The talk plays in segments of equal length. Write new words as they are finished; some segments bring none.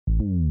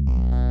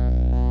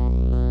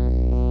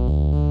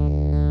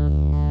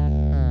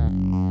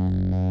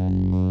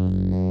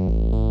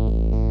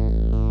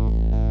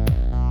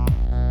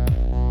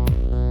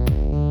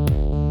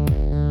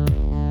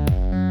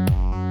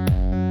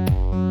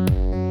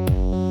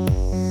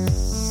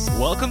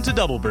Welcome to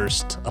Double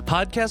Burst, a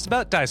podcast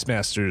about Dice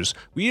Masters.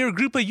 We are a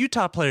group of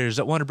Utah players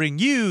that want to bring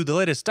you the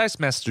latest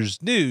Dice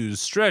Masters news,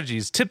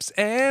 strategies, tips,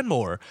 and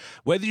more.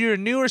 Whether you're a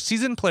new or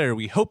seasoned player,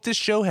 we hope this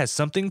show has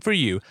something for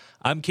you.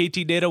 I'm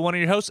KT Data, one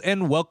of your hosts,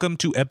 and welcome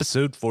to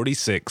episode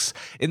 46.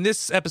 In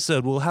this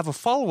episode, we'll have a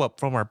follow-up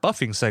from our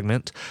buffing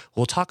segment.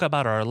 We'll talk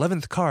about our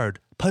 11th card,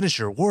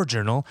 Punisher War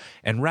Journal,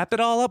 and wrap it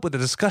all up with a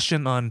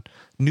discussion on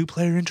new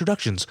player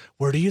introductions.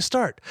 Where do you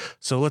start?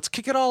 So let's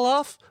kick it all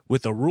off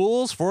with the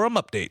rules forum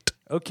update.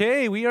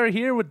 Okay, we are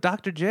here with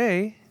Dr.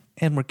 J,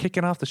 and we're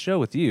kicking off the show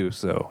with you,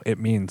 so it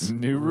means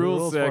new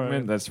rules segment.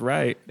 Forum. That's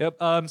right.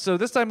 Yep. So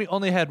this time we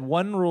only had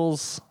one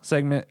rules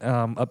segment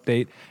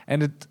update,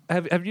 and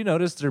have you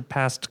noticed their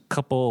past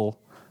couple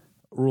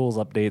rules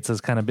updates has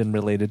kind of been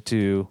related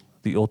to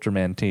the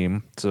Ultraman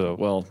team? So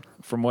Well,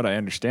 from what I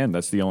understand,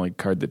 that's the only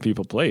card that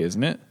people play,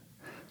 isn't it?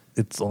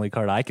 it's the only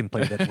card I can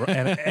play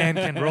that and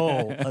can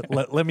roll.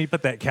 Let me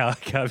put that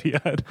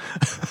caveat.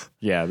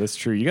 Yeah, that's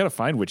true. You got to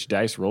find which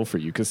dice roll for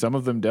you because some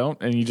of them don't,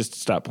 and you just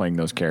stop playing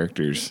those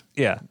characters.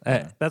 Yeah,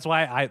 that's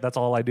why that's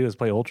all I do is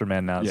play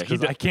Ultraman now. Yeah,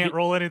 because I can't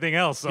roll anything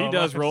else. So He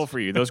does roll for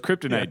you. Those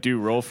Kryptonite do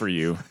roll for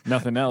you.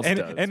 Nothing else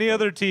does. Any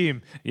other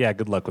team, yeah,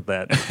 good luck with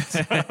that.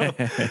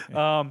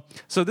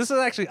 So this is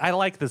actually, I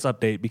like this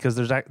update because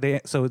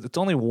so it's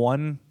only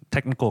one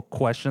technical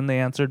question they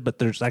answered, but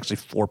there's actually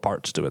 4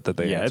 parts to it that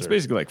they answered. It's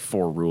basically like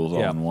 4 rules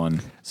all in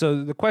one.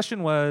 So the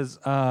question was,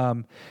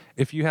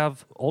 if you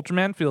have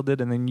Ultraman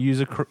fielded and then you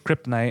use a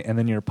Kryptonite and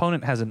then your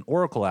opponent has an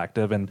Oracle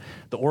active, and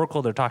the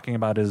Oracle they're talking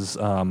about is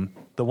the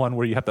one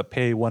where you have to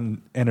pay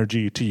 1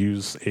 energy to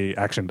use a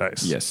action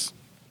dice. Yes.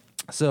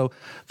 So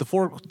the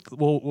 4,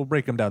 we'll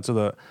break them down. So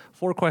the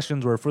 4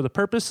 questions were: for the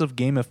purpose of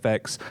game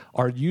effects,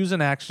 are use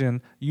an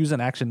action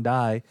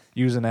die,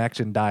 use an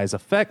action die's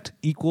effect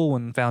equal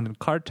when found in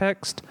card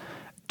text?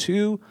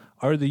 2,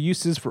 are the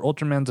uses for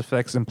Ultraman's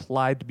effects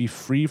implied to be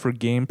free for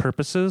game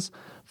purposes?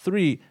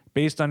 3,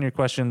 based on your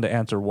question to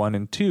answer 1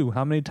 and 2,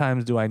 how many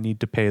times do I need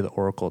to pay the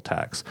Oracle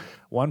tax?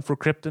 1 for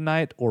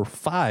Kryptonite or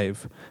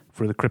 5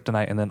 for the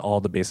Kryptonite and then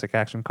all the basic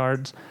action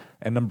cards?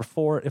 And number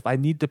 4, if I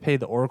need to pay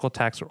the Oracle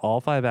tax for all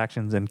 5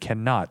 actions and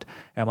cannot,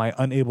 am I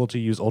unable to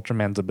use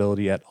Ultraman's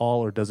ability at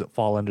all, or does it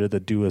fall under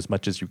the do as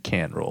much as you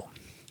can rule?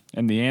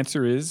 And the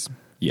answer is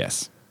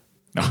yes.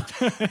 No.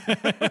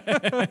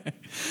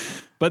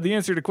 But the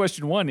answer to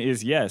question 1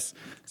 is yes.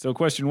 So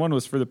question 1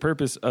 was: for the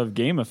purpose of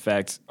game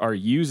effects, are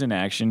use an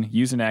action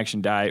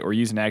die, or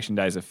use an action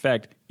die's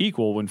effect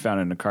equal when found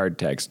in a card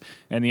text?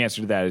 And the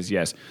answer to that is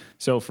yes.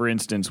 So for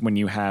instance, when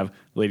you have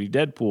Lady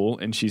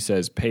Deadpool and she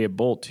says pay a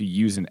bolt to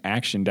use an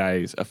action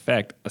die's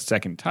effect a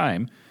second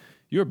time,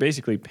 you're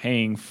basically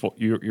paying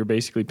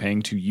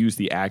to use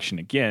the action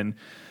again.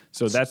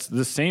 So that's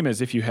the same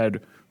as if you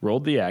had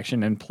rolled the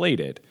action and played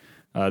it.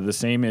 The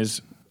same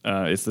is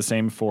it's the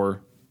same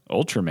for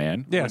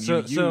Ultraman. Yeah,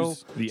 when you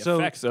use the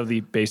effects of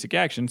the basic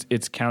actions,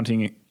 it's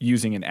counting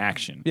using an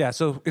action. Yeah,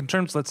 so in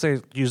terms, let's say,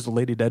 use the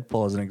Lady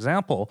Deadpool as an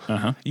example,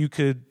 you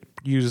could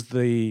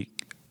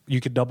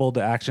double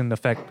the action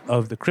effect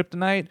of the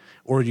Kryptonite,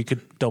 or you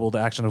could double the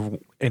action of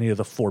any of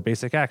the 4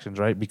 basic actions,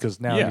 right?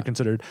 Because now you're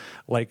considered,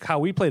 like how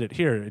we played it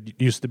here, it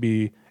used to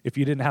be if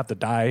you didn't have the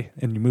die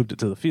and you moved it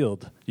to the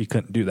field, you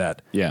couldn't do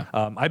that. Yeah.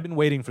 I've been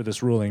waiting for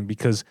this ruling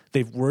because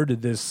they've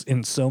worded this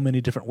in so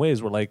many different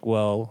ways. We're like,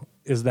 well,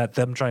 is that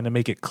them trying to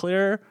make it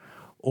clear,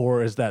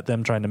 or is that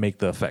them trying to make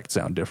the effect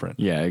sound different?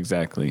 Yeah,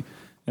 exactly.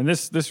 And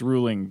this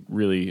ruling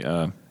really,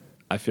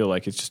 I feel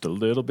like it's just a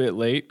little bit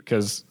late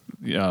because,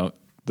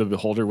 the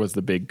Beholder was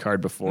the big card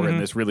before, and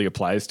this really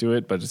applies to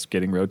it, but it's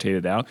getting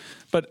rotated out.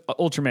 But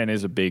Ultraman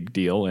is a big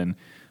deal, and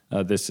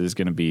this is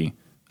going to be,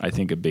 I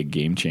think, a big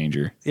game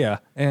changer. Yeah,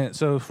 and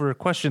so for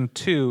question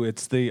 2,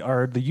 it's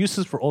are the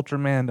uses for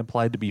Ultraman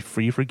implied to be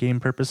free for game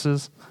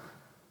purposes?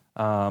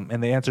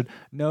 And they answered,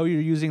 no, you're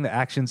using the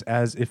actions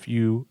as if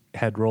you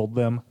had rolled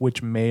them,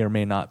 which may or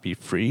may not be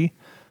free.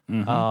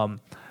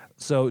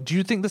 So do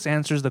you think this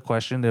answers the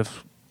question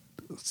if,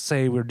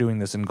 say we're doing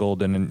this in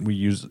Golden and we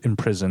use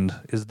Imprisoned,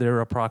 is there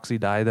a proxy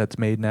die that's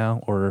made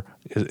now, or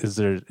is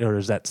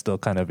that still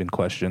kind of in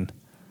question?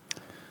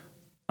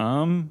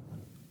 I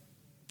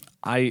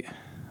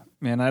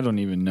don't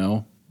even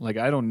know. Like,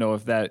 I don't know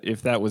if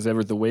that was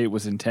ever the way it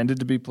was intended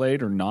to be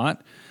played or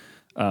not.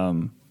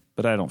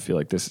 But I don't feel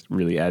like this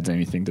really adds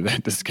anything to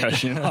that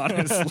discussion,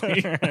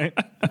 honestly.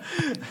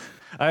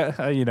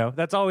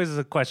 That's always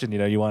a question.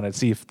 You want to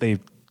see if they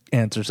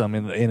answer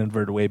something in an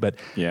inverted way, but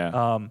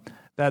yeah.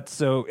 That's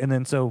so, and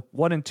then so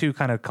 1 and 2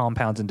 kind of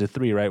compounds into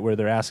 3, right? Where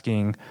they're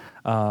asking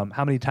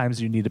how many times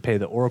do you need to pay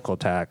the Oracle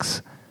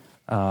tax,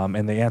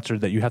 and they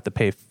answered that you have to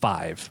pay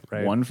 5,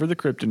 right? 1 for the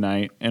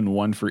Kryptonite and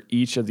 1 for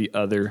each of the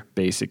other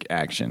basic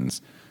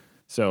actions.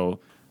 So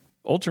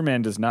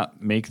Ultraman does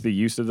not make the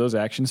use of those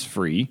actions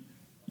free.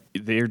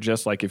 They're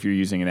just like if you're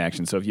using an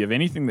action. So if you have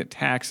anything that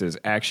taxes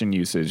action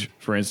usage,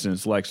 for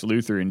instance, Lex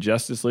Luthor in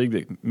Justice League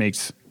that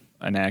makes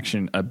an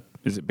action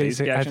is it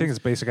basic action? I think it's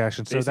basic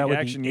action. So basic that would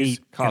action be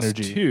 8 cost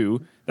energy.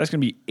 2. That's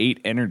going to be 8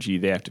 energy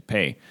they have to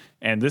pay.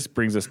 And this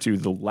brings us to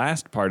the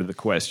last part of the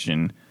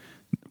question.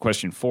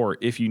 Question 4,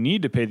 if you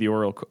need to pay the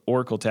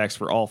Oracle tax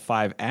for all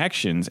 5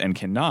 actions and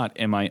cannot,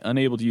 am I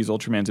unable to use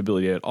Ultraman's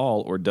ability at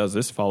all, or does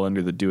this fall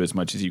under the do as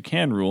much as you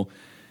can rule?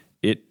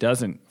 It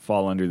doesn't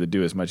fall under the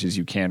do as much as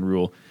you can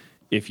rule.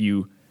 If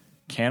you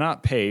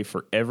cannot pay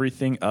for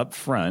everything up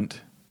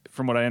front,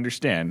 from what I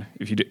understand,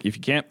 if you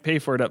can't pay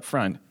for it up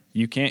front,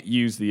 you can't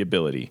use the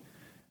ability.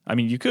 I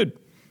mean, you could,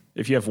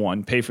 if you have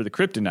 1, pay for the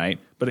kryptonite,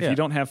 but if you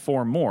don't have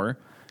 4 more,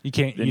 you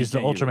can't use the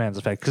Ultraman's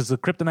effect, because the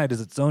kryptonite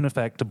is its own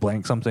effect to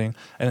blank something,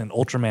 and then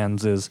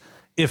Ultraman's is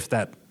if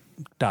that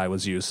die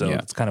was used. So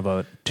it's kind of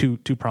a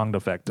two-pronged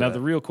effect. Now,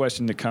 the real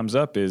question that comes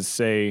up is,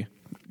 say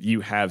you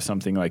have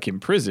something like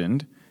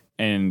imprisoned,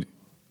 and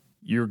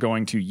you're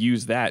going to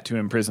use that to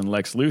imprison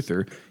Lex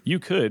Luthor. You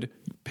could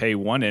pay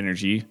 1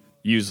 energy,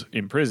 use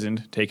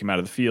imprisoned, take him out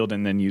of the field,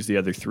 and then use the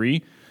other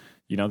 3.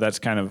 You know, that's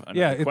kind of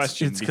another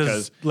question. It's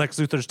because Lex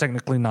Luthor's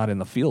technically not in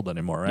the field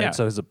anymore, right? Yeah.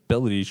 So his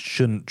ability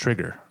shouldn't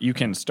trigger. You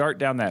can start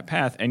down that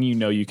path, and you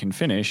know you can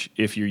finish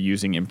if you're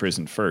using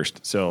imprisoned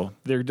first. So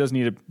there does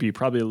need to be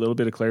probably a little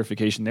bit of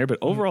clarification there. But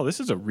overall,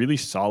 this is a really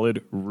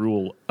solid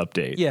rule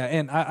update. Yeah,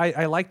 and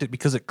I liked it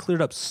because it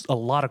cleared up a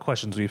lot of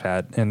questions we've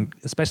had. And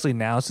especially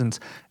now since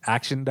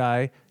action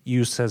die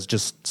use has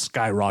just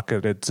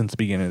skyrocketed since the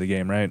beginning of the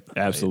game, right?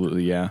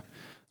 Absolutely, yeah.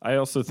 I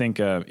also think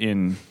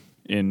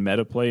in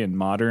meta play and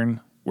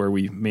modern, where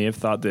we may have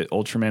thought that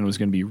Ultraman was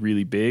going to be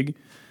really big,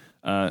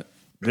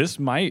 this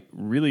might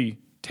really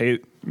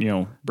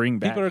bring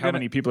back how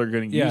many people are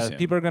going to use him.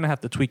 People are going to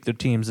have to tweak their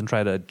teams and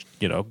try to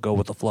go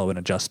with the flow and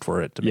adjust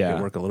for it to make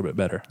it work a little bit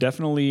better.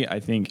 Definitely, I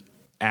think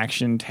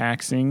action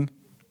taxing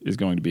is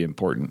going to be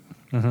important.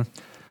 Mm-hmm.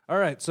 All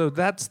right, so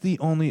that's the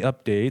only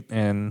update,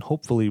 and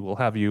hopefully we'll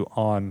have you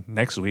on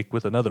next week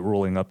with another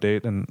ruling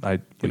update. And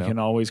we can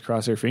always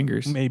cross our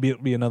fingers. Maybe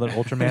it'll be another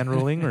Ultraman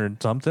ruling or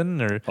something,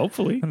 or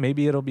hopefully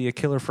maybe it'll be a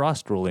Killer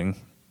Frost ruling.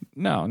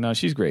 No,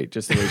 she's great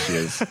just the way she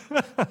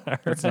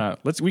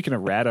is. We can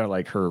errata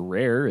like her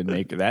rare and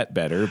make that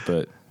better,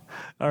 but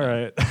all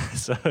right.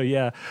 So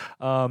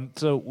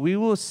so we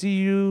will see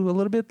you a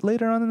little bit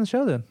later on in the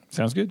show then.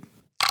 Sounds good.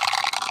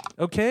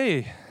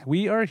 Okay,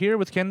 we are here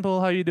with Ken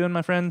Pohl. How you doing,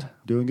 my friend?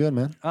 Doing good,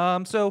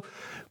 man. So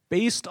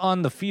based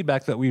on the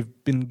feedback that we've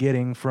been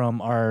getting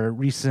from our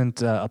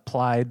recent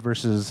applied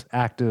versus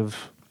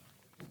active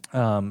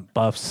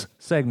buffs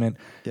segment,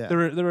 there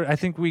were I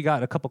think we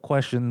got a couple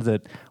questions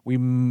that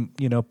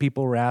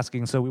people were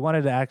asking. So we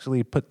wanted to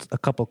actually put a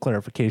couple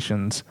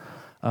clarifications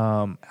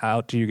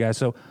out to you guys.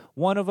 So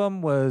one of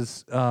them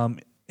was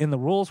in the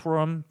rules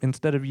forum,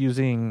 instead of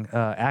using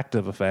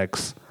active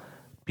effects,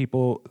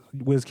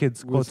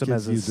 WizKids quotes them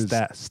as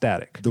a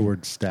static. The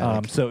word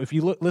static. So if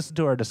you listen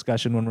to our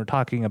discussion when we're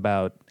talking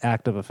about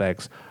active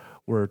effects,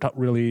 we're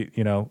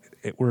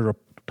we're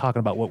talking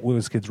about what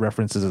WizKids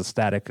references as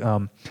static.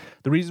 The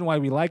reason why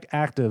we like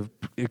active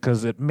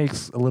because it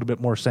makes a little bit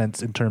more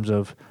sense in terms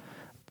of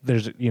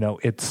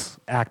it's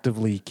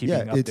actively keeping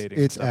updating.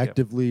 It's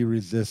actively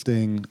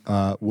resisting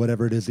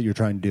whatever it is that you're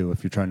trying to do.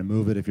 If you're trying to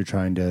move it, if you're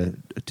trying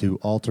to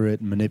alter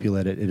it and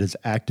manipulate it, it is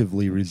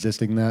actively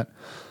resisting that.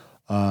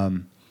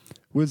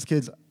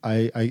 WizKids,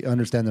 I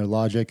understand their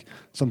logic.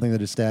 Something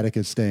that is static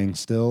is staying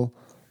still.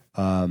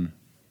 I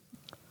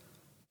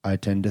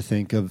tend to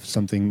think of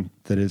something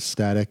that is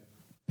static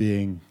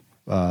being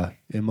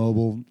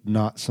immobile,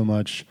 not so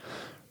much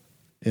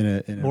in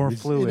a more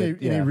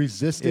fluid, in a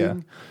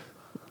resisting.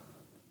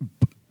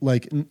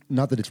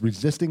 Not that it's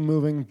resisting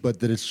moving,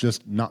 but that it's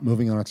just not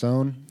moving on its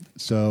own.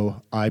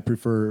 So I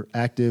prefer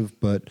active,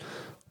 but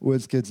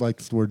WizKids like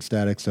the word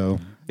static, so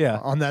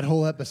on that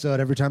whole episode,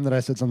 every time that I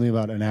said something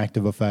about an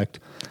active effect,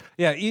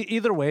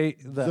 either way,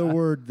 the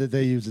word that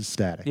they use is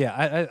static.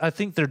 Yeah, I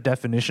think their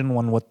definition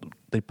on what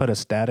they put as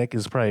static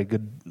is probably a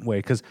good way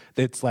because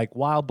it's like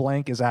while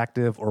blank is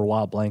active or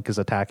while blank is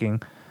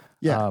attacking.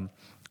 Yeah.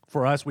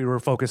 For us, we were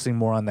focusing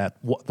more on that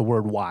the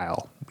word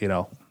while.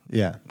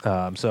 Yeah.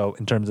 So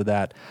in terms of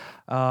that,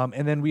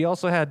 and then we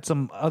also had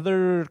some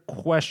other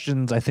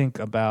questions. I think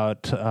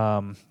about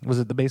was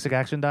it the basic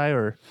action die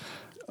or?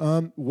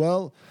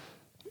 Well,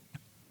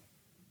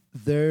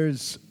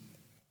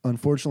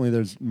 unfortunately,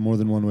 there's more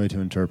than one way to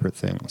interpret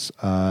things.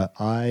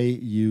 I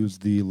use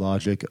the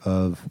logic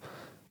of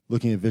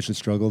looking at Vicious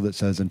Struggle that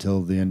says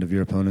until the end of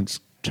your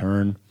opponent's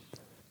turn,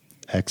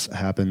 X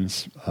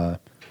happens.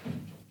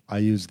 I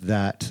used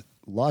that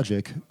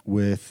logic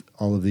with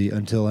all of the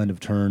until end of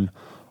turn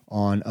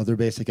on other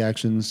basic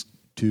actions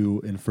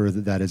to infer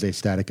that is a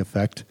static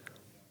effect,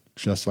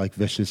 just like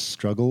Vicious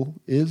Struggle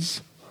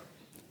is.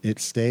 It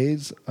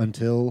stays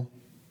until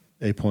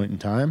a point in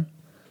time.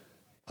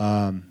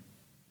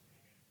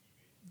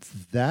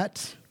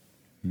 That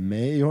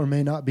may or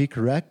may not be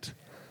correct.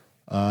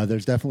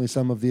 There's definitely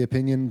some of the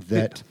opinion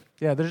that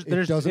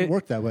it doesn't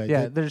work that way.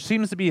 Yeah, there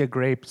seems to be a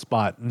gray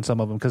spot in some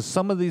of them because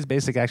some of these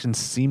basic actions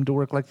seem to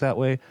work like that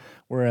way,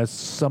 whereas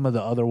some of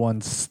the other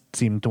ones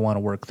seem to want to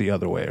work the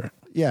other way.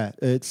 Yeah,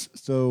 it's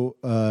so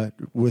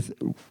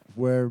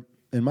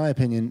in my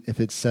opinion,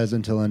 if it says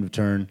until end of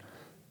turn,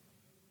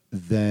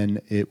 then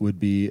it would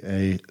be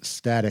a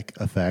static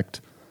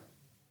effect.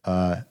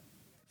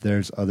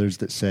 There's others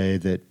that say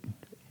that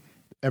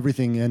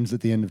everything ends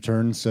at the end of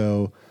turn,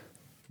 so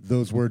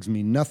those words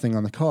mean nothing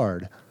on the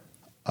card.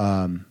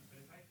 To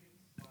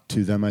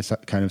them, I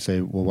kind of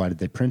say, well, why did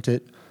they print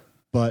it?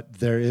 But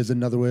there is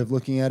another way of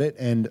looking at it,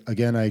 and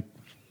again,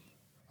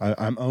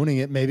 I'm owning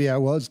it. Maybe I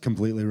was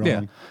completely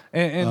wrong.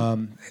 Yeah,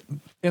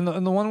 and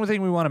the one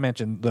thing we want to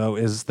mention though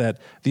is that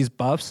these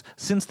buffs,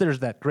 since there's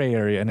that gray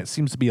area, and it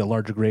seems to be a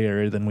larger gray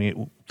area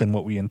than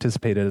what we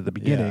anticipated at the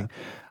beginning.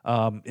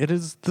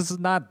 This is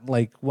not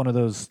like one of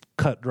those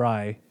cut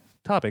dry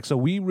topics. So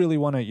we really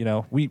want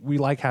to, we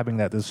like having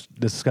this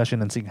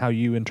discussion and seeing how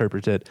you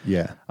interpret it.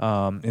 Yeah.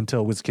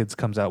 Until WizKids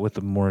comes out with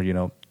a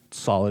more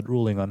solid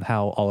ruling on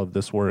how all of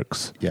this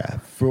works. Yeah.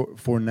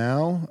 For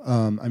now,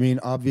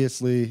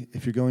 obviously,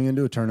 if you're going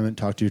into a tournament,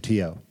 talk to your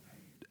TO.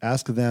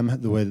 Ask them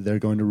the way that they're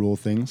going to rule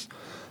things.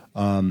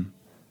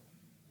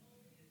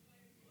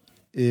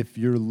 If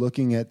you're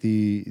looking at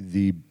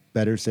the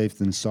better safe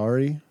than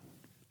sorry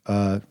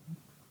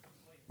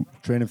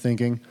train of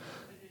thinking,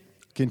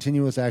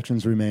 continuous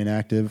actions remain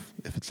active.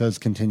 If it says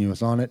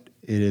continuous on it,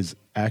 it is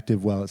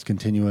active while it's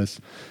continuous.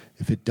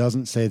 If it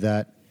doesn't say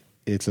that,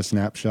 it's a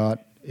snapshot.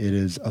 It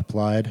is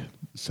applied.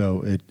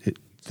 So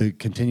the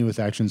continuous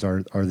actions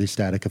are the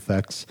static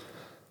effects,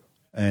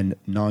 and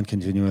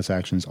non-continuous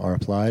actions are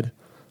applied.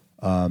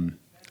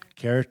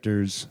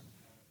 Characters,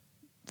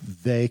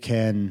 they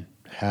can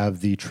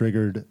have the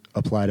triggered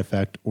applied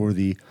effect or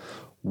the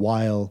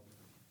while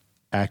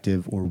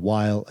active or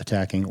while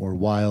attacking or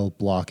while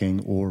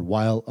blocking or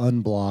while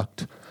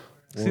unblocked.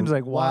 Seems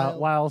like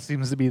while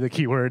seems to be the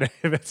key word.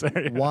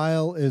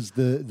 While is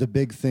the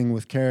big thing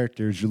with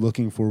characters. You're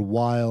looking for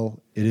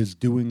while it is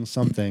doing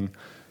something.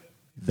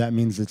 That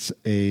means it's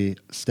a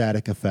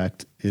static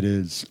effect. It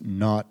is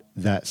not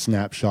that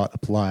snapshot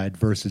applied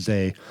versus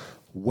a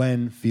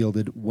when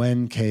fielded,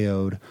 when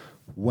KO'd,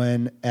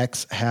 when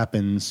X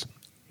happens,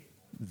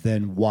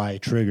 then Y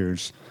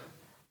triggers.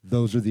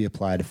 Those are the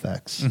applied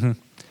effects. Mm-hmm.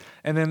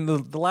 And then the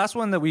last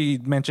one that we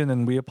mentioned,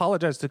 and we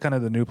apologize to kind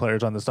of the new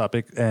players on this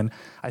topic, and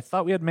I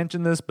thought we had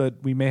mentioned this, but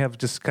we may have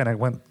just kind of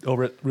went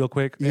over it real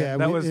quick. Yeah,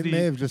 it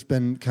may have just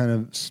been kind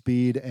of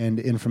speed and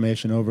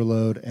information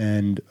overload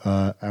and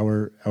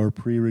our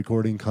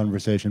pre-recording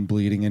conversation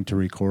bleeding into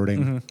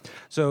recording. Mm-hmm.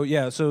 So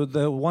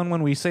the one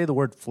when we say the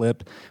word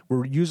flip,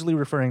 we're usually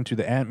referring to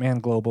the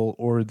Ant-Man Global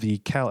or the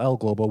Kal-El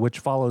Global, which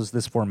follows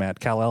this format.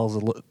 Kal-El is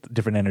a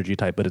different energy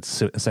type, but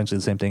it's essentially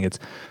the same thing.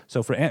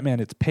 So for Ant-Man,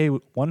 it's pay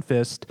one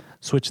fist,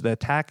 switch the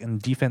attack and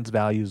defense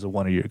values of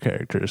one of your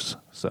characters.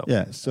 So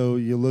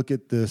you look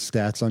at the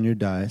stats on your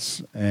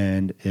dice,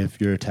 and if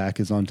your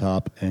attack is on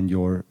top and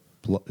your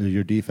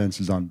defense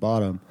is on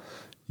bottom,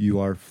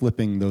 you are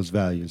flipping those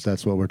values.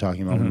 That's what we're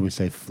talking about when we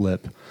say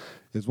flip.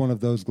 Is one of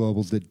those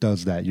globals that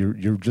does that.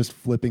 You're just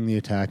flipping the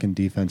attack and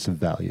defensive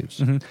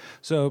values. Mm-hmm.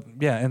 So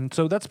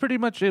that's pretty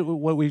much it.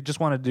 What we just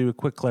want to do a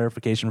quick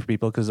clarification for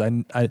people, because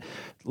I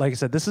like I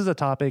said, this is a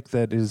topic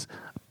that is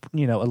a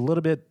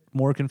little bit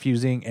more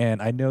confusing,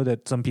 and I know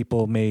that some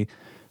people may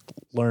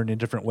learn in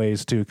different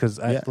ways too. Because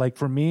like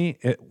for me,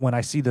 when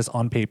I see this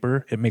on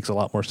paper, it makes a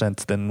lot more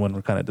sense than when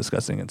we're kind of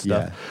discussing and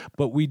stuff. Yeah.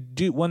 But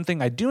one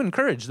thing I do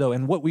encourage though,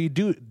 and what we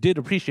did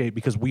appreciate,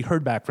 because we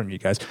heard back from you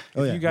guys.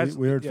 You guys,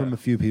 we heard from a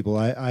few people.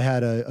 I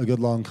had a good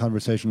long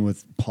conversation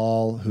with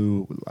Paul,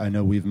 who I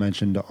know we've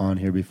mentioned on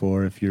here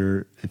before. If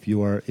you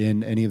are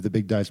in any of the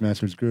Big Dice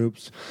Masters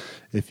groups,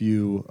 if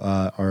you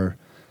are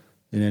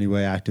in any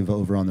way active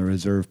over on the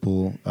reserve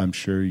pool, I'm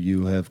sure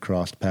you have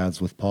crossed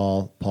paths with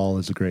Paul. Paul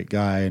is a great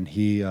guy, and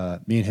me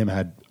and him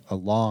had a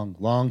long,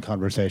 long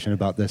conversation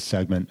about this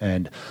segment,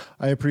 and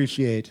I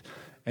appreciate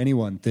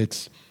anyone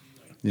that's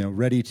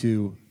ready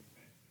to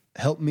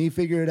help me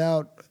figure it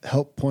out,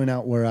 help point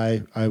out where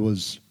I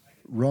was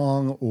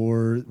wrong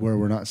or where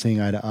we're not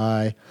seeing eye to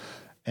eye,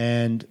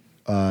 and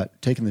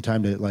taking the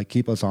time to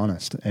keep us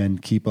honest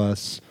and keep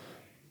us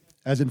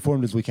as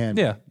informed as we can.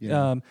 Yeah,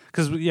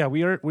 because we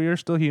are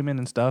still human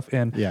and stuff,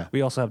 and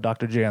we also have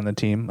Dr. J on the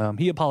team.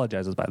 He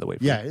apologizes, by the way.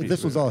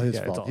 This was all his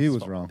fault. He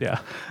was wrong. Yeah.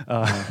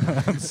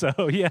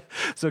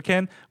 So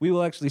Ken, we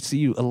will actually see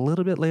you a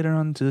little bit later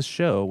on to this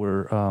show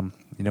where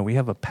we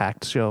have a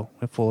packed show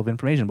full of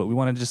information, but we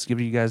want to just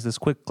give you guys this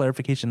quick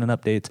clarification and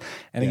updates.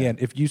 And again,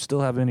 if you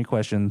still have any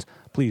questions,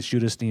 please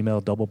shoot us an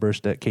email,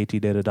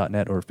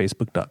 doubleburst@ktdata.net or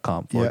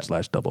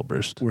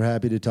facebook.com/doubleburst. We're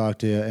happy to talk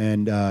to you,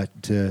 and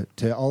to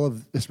all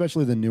of, especially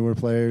the newer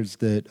players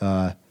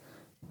that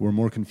were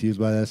more confused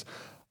by this.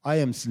 I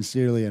am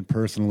sincerely and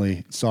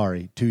personally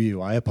sorry to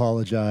you. I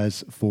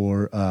apologize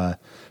for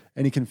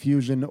any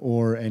confusion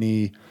or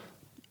any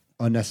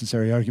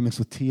unnecessary arguments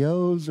with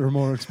TOs or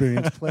more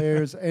experienced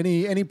players,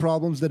 any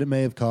problems that it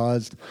may have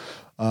caused.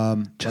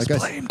 Just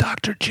blame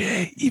Dr.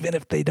 J, even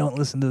if they don't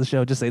listen to the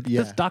show. Just say,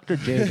 this Dr.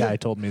 J guy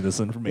told me this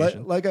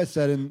information. Like I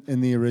said in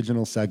the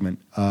original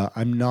segment,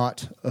 I'm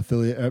not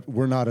affiliated.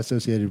 We're not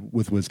associated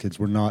with WizKids.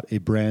 We're not a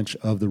branch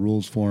of the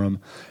Rules Forum,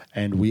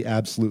 and we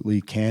absolutely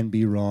can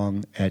be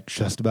wrong at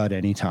just about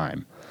any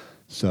time.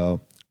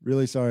 So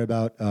really sorry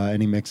about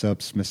any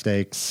mix-ups,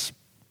 mistakes,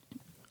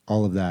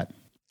 all of that.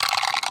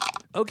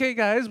 Okay,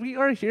 guys, we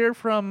are here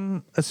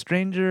from a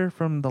stranger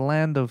from the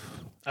land of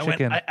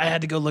chicken. I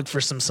had to go look for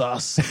some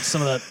sauce,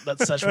 some of that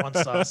Szechuan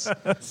sauce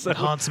that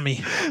haunts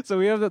me. So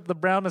we have the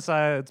brown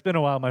Messiah. It's been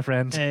a while, my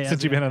friend, Hey,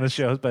 since you've been on the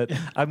show, but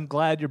I'm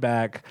glad you're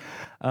back.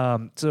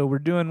 So we're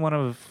doing one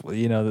of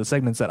the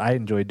segments that I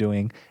enjoy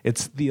doing.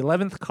 It's the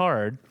 11th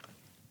card,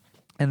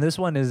 and this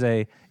one is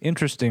a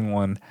interesting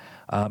one.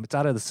 It's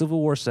out of the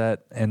Civil War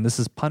set, and this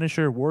is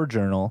Punisher War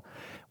Journal.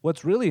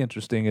 What's really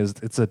interesting is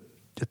it's a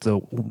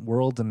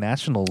Worlds and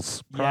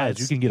Nationals prize.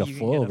 You can get a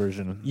foil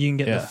version. You can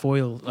get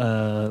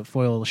the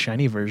foil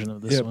shiny version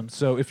of this one.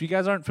 So if you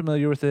guys aren't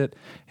familiar with it,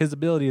 his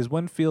ability is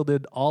when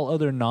fielded, all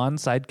other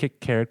non-sidekick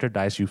character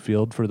dice you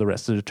field for the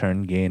rest of the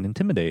turn gain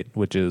Intimidate,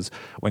 which is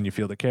when you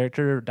field a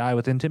character die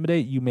with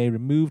Intimidate, you may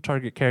remove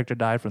target character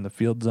die from the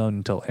field zone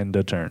until end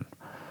of turn.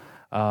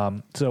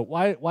 So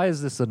why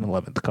is this an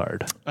 11th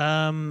card?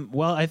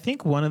 Well, I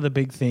think one of the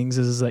big things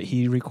is that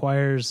he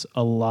requires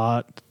a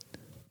lot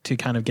to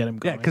kind of get him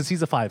going. Yeah, because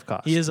he's a 5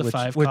 cost. He is a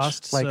 5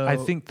 cost. Like, so I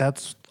think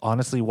that's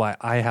honestly why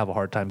I have a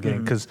hard time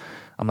getting, because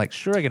I'm like,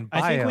 sure, I can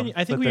buy him.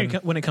 I think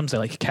when it comes to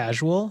like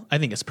casual, I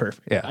think it's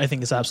perfect. Yeah. I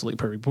think it's absolutely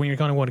perfect. But when you're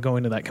going to want to go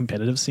into that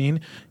competitive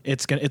scene,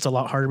 it's a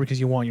lot harder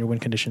because you want your win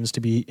conditions to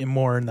be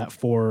more in that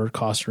 4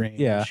 cost range.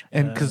 Yeah,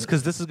 and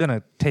because this is going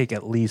to take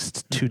at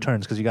least 2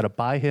 turns, because you got to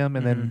buy him,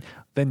 and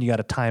then you got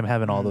to time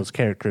having all those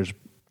characters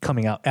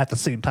coming out at the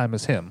same time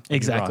as him.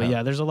 Exactly.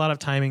 Yeah, there's a lot of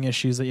timing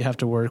issues that you have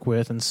to work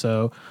with, and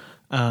so.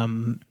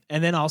 And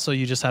then also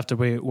you just have to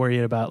worry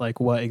about like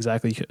what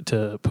exactly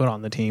to put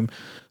on the team.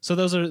 So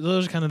those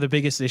are kind of the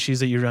biggest issues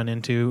that you run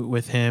into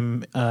with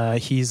him.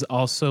 He's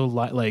also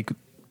like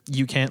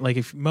you can't, like,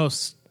 if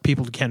most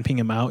people can ping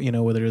him out,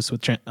 whether it's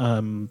with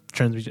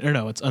transmutation or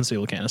no, it's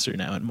Unstable Canister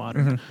now in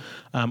Modern,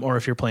 or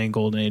if you're playing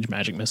Golden Age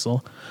Magic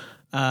Missile.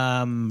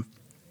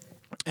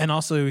 And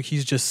also,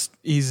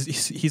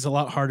 he's a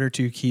lot harder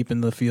to keep in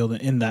the field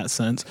in that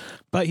sense.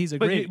 But he's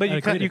but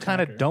you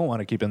kind of don't want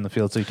to keep him in the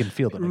field so you can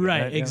field him.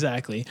 Right,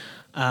 exactly.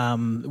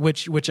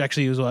 Which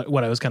actually is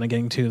what I was kind of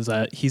getting to, is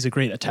that he's a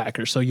great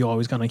attacker. So you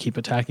always going to keep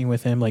attacking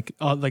with him. Like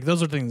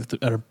those are things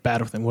that are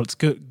bad with him. What's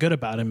good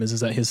about him is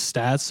that his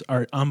stats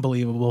are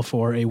unbelievable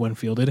for a when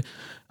fielded.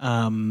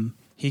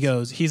 He's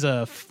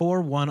a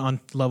 4-1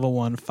 on level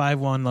 1,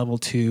 5-1 level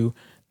 2,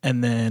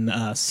 and then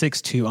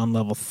 6-2 on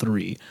level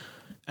 3.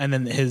 And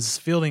then his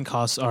fielding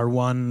costs are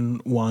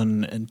 1,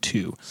 1, and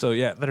 2. So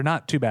yeah, they're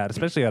not too bad,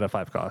 especially at a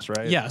 5 cost,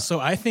 right? Yeah, so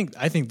I think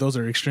those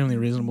are extremely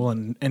reasonable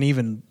and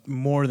even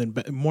more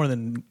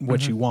than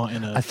what you want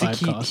in a 5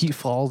 cost. I think he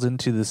falls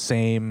into the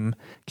same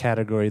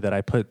category that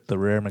I put the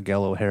rare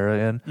Miguel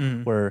O'Hara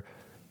in, where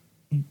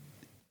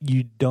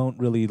you don't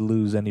really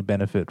lose any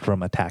benefit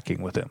from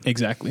attacking with him.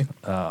 Exactly.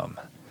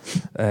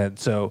 And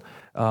so,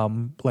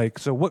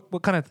 so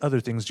what kind of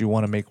other things do you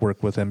want to make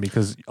work with him?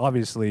 Because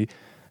obviously.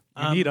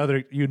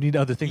 You need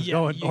other things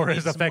going, or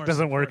his effect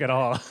doesn't work at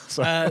all.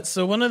 So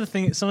some of the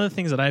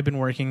things that I've been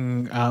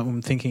working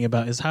out, thinking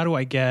about, is how do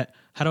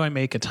I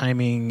make a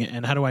timing,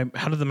 and how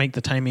to make the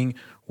timing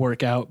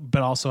work out,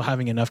 but also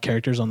having enough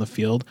characters on the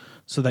field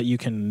so that you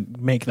can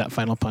make that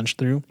final punch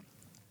through.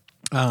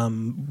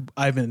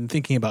 I've been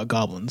thinking about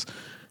goblins.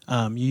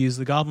 You use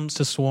the goblins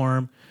to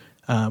swarm.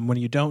 When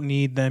you don't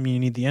need them, you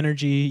need the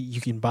energy.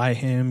 You can buy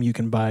him. You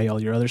can buy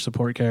all your other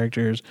support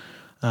characters.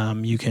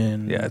 You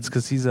can, it's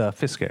because he's a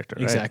Fist character,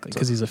 right? Exactly,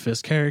 because he's a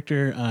Fist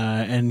character,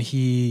 and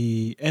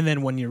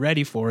then when you're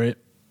ready for it,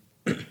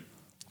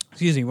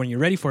 when you're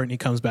ready for it, and he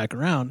comes back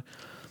around,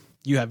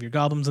 you have your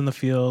goblins in the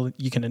field.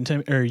 You can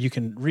you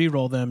can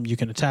re-roll them. You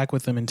can attack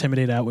with them,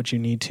 intimidate out what you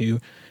need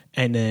to,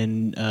 and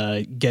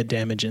then get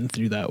damage in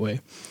through that way.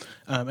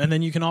 And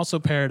then you can also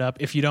pair it up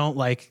if you don't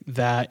like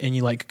that and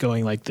you like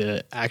going like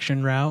the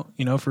action route,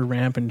 for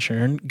ramp and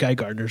churn. Guy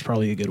Gardner's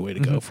probably a good way to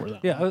go for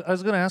that. Yeah, I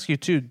was going to ask you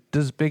too.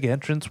 Does big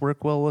entrance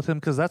work well with him?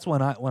 Because that's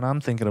when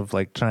I'm thinking of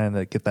like trying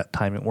to get that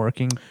timing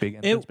working. Big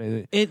entrance,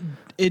 maybe.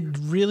 It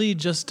really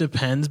just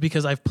depends,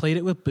 because I've played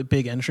it with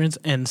big entrance,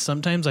 and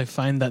sometimes I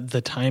find that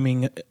the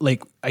timing,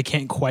 like I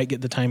can't quite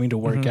get the timing to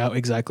work out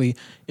exactly.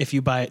 If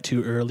you buy it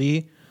too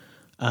early,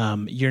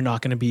 you're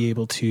not going to be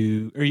able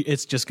to, or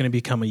it's just going to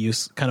become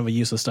kind of a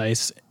useless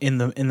dice in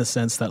the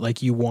sense that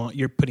like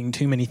you're putting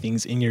too many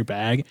things in your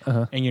bag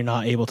and you're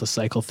not able to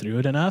cycle through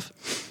it enough.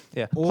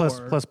 Yeah.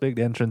 Plus big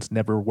entrance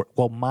never work.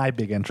 Well, my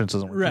big entrance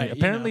doesn't work. Right.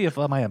 Apparently, if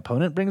my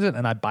opponent brings it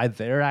and I buy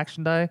their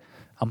action die,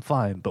 I'm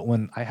fine. But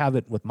when I have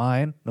it with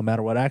mine, no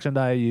matter what action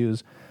die I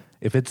use,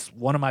 if it's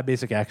one of my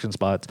basic action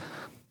spots,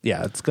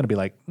 yeah, it's going to be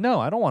like, no,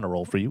 I don't want to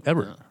roll for you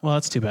ever. Well,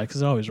 that's too bad,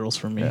 because it always rolls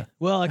for me. Yeah.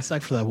 Well,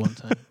 except for that one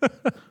time.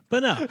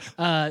 But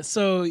no.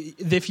 So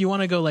if you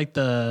want to go like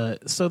the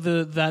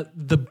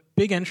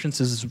big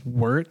entrances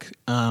work.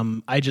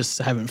 I just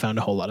haven't found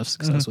a whole lot of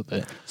success with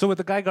it. So with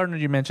the Guy Gardner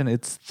you mentioned,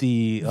 it's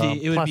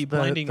it would be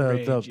Blinding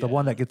Rage, the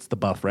one that gets the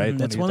buff, right?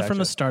 It's one from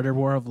the starter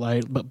War of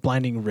Light, but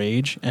Blinding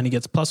Rage, and he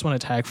gets +1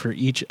 attack for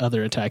each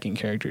other attacking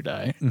character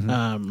die.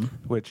 And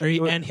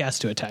he has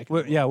to attack.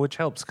 Which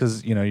helps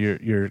because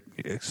you're.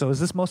 So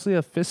is this mostly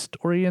a fist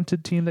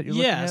oriented team that you're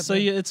looking at? So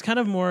it's kind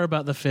of more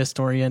about the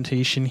fist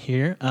orientation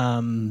here,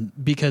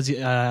 because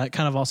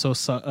kind of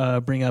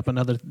also bring up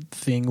another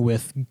thing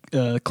with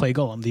Clay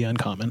Golem, the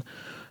uncommon,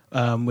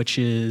 which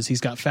is he's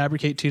got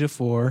Fabricate 2 to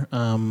 4,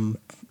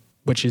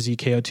 which is you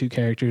KO 2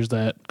 characters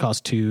that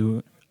cost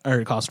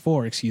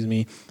 4, excuse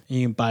me, and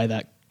you can buy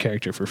that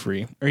character for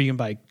free, or you can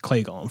buy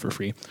Clay Golem for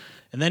free.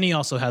 And then he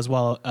also has,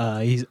 while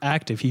he's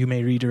active, he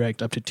may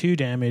redirect up to 2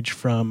 damage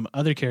from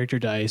other character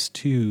dice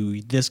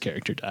to this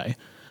character die.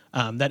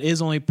 That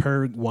is only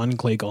per 1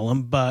 Clay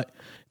Golem, but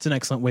it's an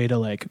excellent way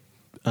to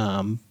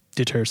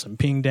deter some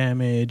ping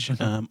damage.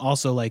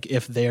 Also, like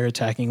if they're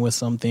attacking with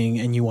something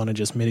and you want to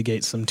just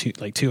mitigate some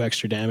 2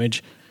 extra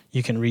damage,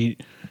 you can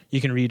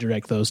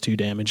redirect those 2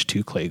 damage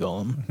to Clay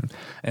Golem.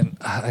 And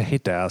I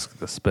hate to ask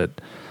this, but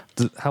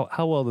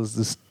how well does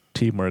this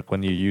team work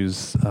when you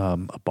use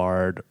a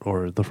bard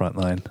or the front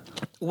line?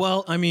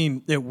 Well, I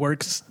mean, it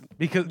works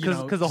because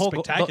the whole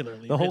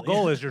the whole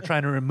goal is you're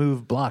trying to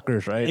remove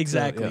blockers, right?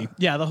 Exactly. So,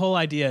 yeah, the whole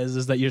idea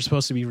is that you're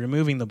supposed to be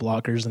removing the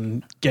blockers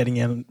and getting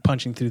in,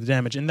 punching through the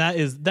damage, and that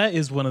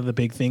is one of the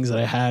big things that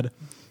I had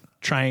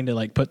trying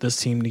to put this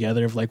team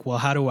together. Of well,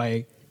 how do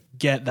I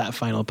get that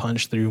final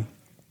punch through?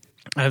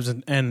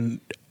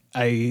 And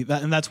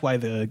that's why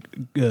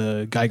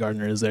the Guy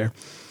Gardner is there.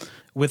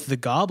 With the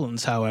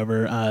goblins,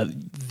 however,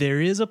 there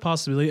is a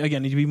possibility,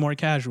 again, to be more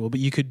casual, but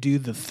you could do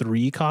the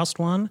 3-cost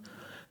one,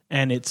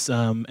 and it's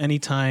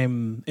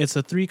anytime it's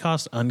a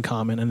 3-cost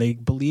uncommon, and they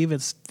believe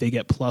they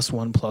get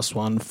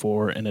 +1/+1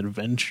 for an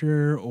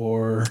adventure,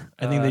 or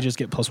I think they just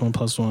get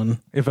 +1/+1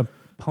 if a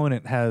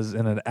opponent has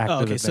an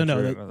active adventure. So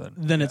no,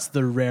 then it's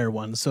the rare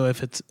one. So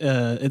if it's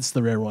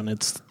the rare one,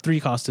 it's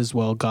 3-cost as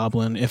well,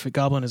 goblin. If a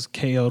goblin is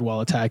KO'd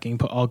while attacking,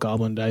 put all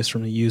goblin dice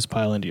from the use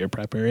pile into your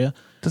prep area.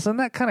 Doesn't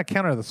that kind of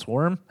counter the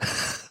swarm?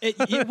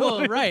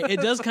 Well, right. It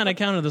does kind of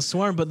counter the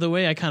swarm, but the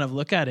way I kind of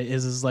look at it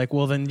is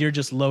well, then you're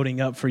just loading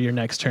up for your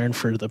next turn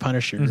for the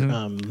Punisher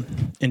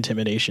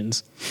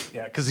intimidations.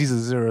 Yeah, because he's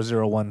a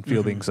 0/0/1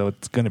 fielding, so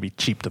it's going to be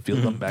cheap to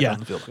field them back on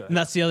the field. And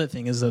that's the other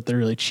thing, is that they're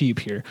really cheap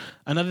here.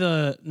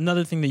 Another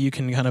thing that you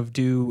can kind of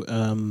do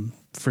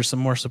for some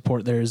more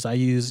support there is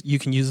you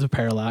can use the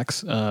Parallax.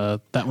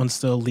 That one's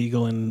still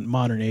legal in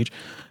Modern Age.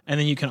 And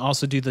then you can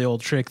also do the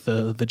old trick,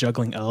 the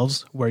Juggling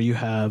Elves, where you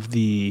have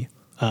the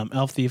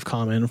Elf Thief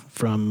common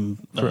from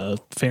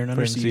Fair and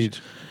Under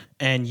Siege.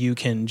 And you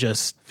can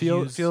just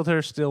field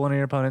her, steal one of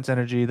your opponent's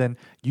energy, then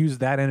use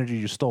that energy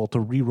you stole to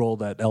re-roll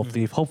that Elf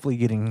Thief, hopefully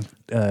getting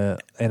an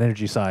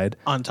energy side.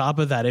 On top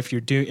of that, if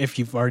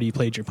you've already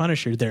played your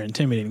Punisher, they're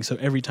intimidating. So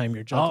every time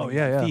you're juggling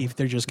Thief,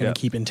 they're just going to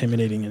keep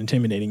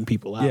intimidating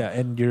people out. Yeah,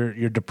 and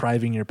you're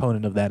depriving your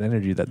opponent of that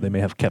energy that they may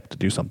have kept to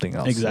do something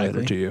else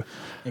later to you.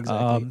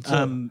 Exactly.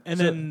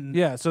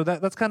 So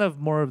that's kind of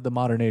more of the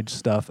Modern Age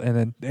stuff. And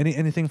then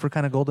anything for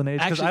kind of Golden Age,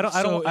 because I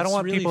don't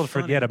want really people to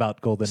forget about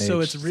Golden Age. So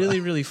it's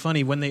really funny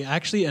when they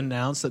actually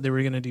announced that they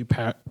were going to do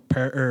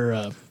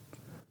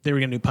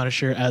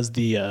Punisher as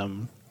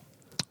the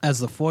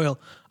foil.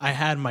 I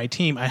had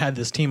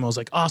this team. I was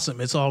like,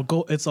 awesome! It's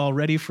all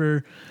ready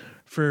for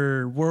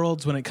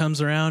Worlds when it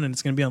comes around, and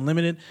it's going to be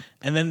unlimited.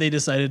 And then they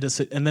decided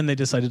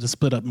to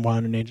split up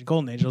Modern Age and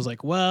Golden Age. I was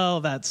like,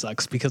 well, that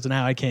sucks, because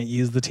now I can't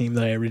use the team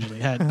that I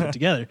originally had put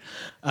together,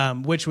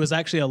 which was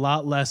actually a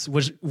lot less.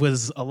 Which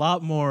was a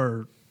lot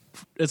more.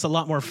 It's a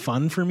lot more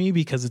fun for me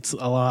because it's a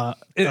lot.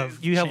 You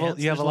have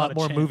a lot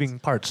more moving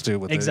parts too.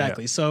 With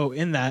exactly. So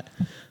in that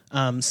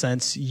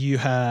sense,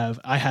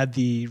 I had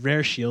the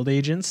rare shield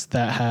agents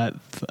that had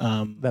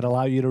that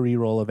allow you to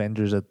re-roll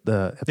Avengers at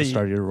the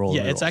start of your roll.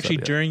 Yeah, it's actually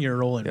during your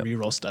roll and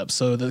re-roll steps.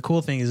 So the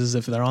cool thing is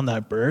if they're on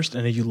that burst,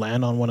 and if you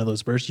land on one of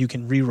those bursts, you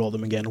can re-roll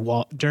them again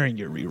during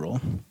your re-roll.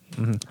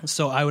 Mm-hmm.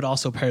 So I would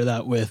also pair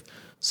that with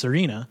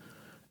Serena.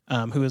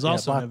 Who is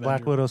also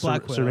Black Widow,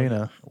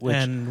 Serena.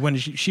 And when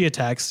she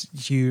attacks,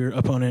 your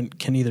opponent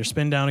can either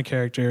spin down a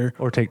character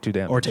or take 2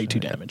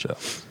 damage.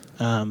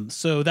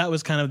 So that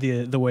was kind of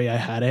the way I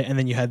had it. And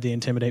then you had the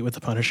Intimidate with the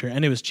Punisher,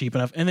 and it was cheap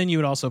enough. And then you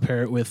would also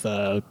pair it with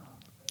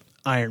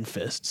Iron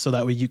Fist, so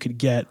that way you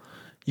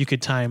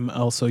could time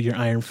also your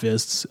Iron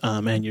Fists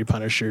and your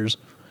Punishers.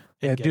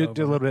 Yeah, do a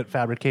little bit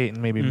Fabricate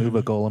and maybe move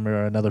a Golem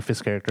or another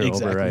Fist character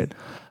over, right?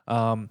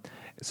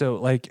 So,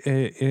 like,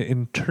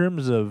 in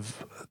terms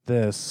of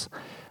this,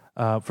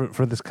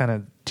 for this kind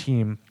of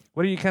team,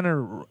 what do you kind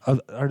of,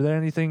 are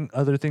there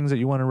other things that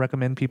you want to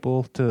recommend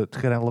people to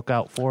kind of look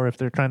out for if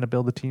they're trying to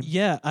build a team?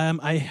 Yeah,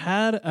 I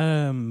had,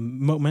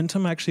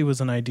 Momentum actually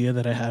was an idea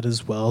that I had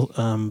as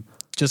well.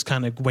 Just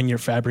kind of when you're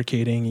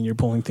fabricating and you're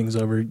pulling things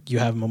over, you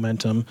have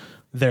Momentum.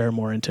 There are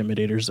more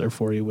Intimidators there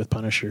for you with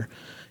Punisher.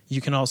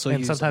 You can also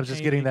use sometimes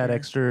just getting that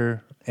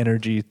extra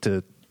energy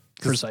to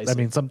Precisely. I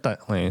mean, sometimes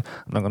I'm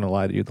not going to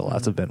lie to you. The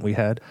last event we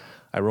had,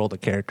 I rolled a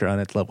character on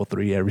its level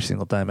 3 every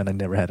single time, and I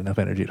never had enough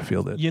energy to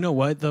field it. You know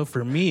what, though?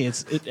 For me,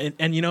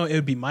 and you know, it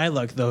would be my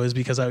luck, though, is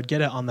because I would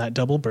get it on that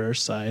double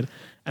burst side,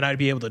 and I'd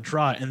be able to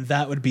draw it, and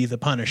that would be the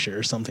Punisher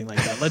or something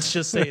like that. Let's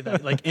just say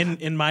that, like,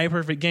 in my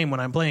perfect game when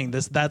I'm playing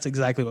this, that's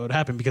exactly what would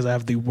happen because I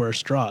have the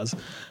worst draws.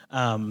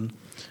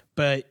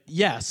 But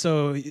yeah,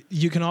 so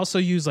you can also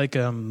use like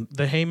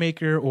the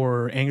Haymaker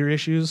or Anger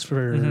Issues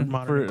for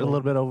modern For a gold.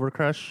 little bit of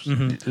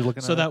Overcrush. You're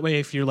looking So at that way,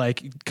 if you're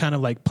like kind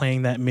of like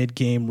playing that mid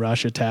game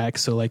rush attack,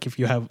 so like if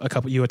you have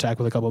you attack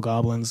with a couple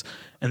goblins,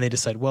 and they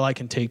decide, well, I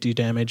can take 2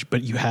 damage,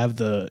 but you have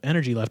the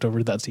energy left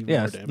over, that's even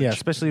more damage. Yeah,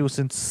 especially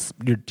since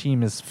your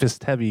team is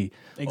fist heavy.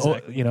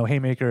 Exactly. You know,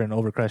 Haymaker and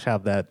Overcrush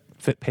have that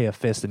pay a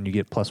fist and you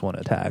get +1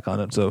 attack on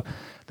them. So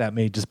that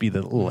may just be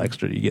the little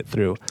extra you get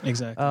through.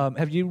 Exactly.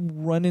 Have you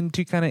run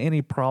into kind of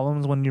any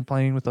problems when you're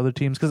playing with other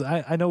teams? Because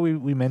I know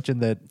we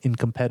mentioned that in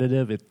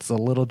competitive it's a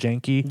little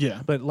janky.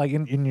 Yeah. But like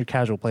in your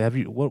casual play,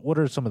 what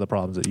are some of the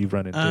problems that you've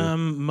run into?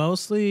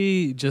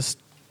 Mostly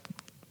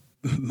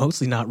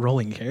not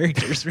rolling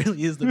characters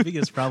really is the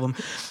biggest problem.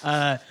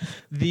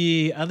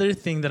 The other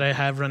thing that I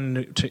have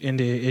run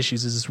into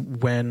issues is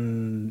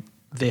when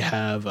they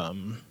have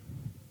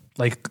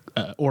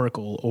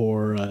Oracle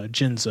or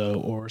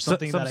Jinzo or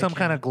something some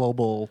kind of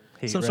global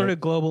hate, some right? sort of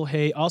global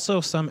hate.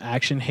 Also, some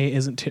action hate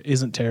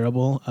isn't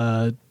terrible.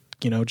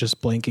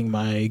 Just blanking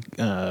my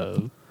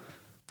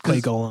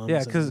clay golems.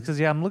 Yeah, because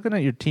I'm looking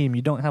at your team.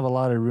 You don't have a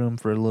lot of room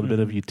for a little bit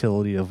of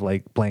utility of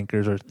like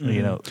blankers or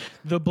you know.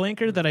 The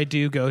blanker that I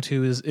do go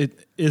to is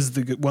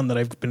the one that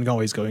I've been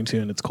always going to,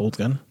 and it's Cold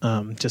Gun.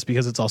 Just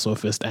because it's also a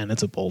fist and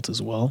it's a bolt as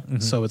well,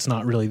 so it's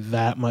not really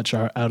that much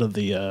out of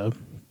the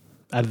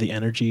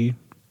energy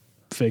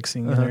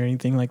fixing or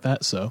anything like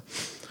that. So,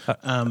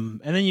 and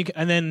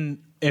then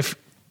if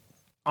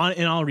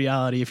in all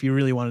reality, if you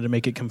really wanted to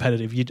make it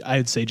competitive,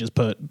 I'd say just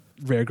put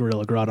rare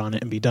Gorilla Grodd on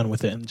it and be done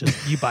with it, and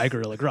just you buy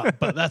Gorilla Grodd.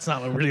 But that's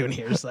not what we're doing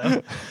here.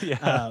 So,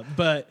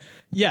 but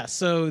yeah,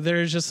 so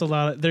there's just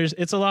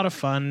it's a lot of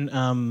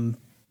fun.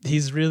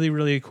 He's really,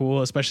 really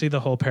cool, especially the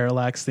whole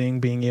parallax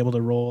thing, being able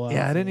to roll.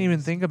 Yeah, I didn't even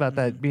think about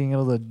that, being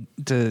able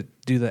to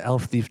do the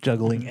elf thief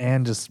juggling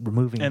and just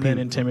removing and people. then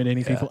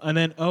intimidating people, and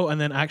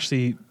then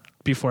actually.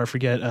 Before I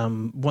forget,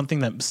 one thing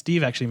that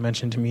Steve actually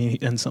mentioned to me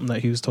and something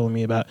that he was telling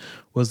me about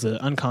was the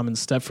uncommon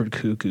Stepford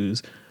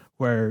Cuckoos,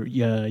 where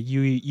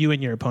you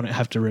and your opponent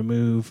have to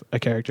remove a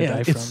character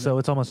die from. So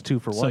it's almost 2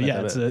 for 1. So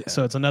yeah,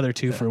 so it's another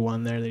 2 for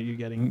 1 there that you're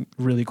getting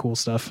really cool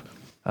stuff.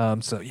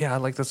 So yeah, I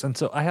like this, and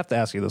so I have to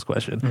ask you this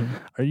question: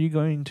 Are you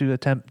going to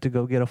attempt to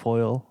go get a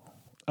foil?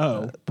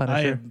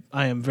 Punisher?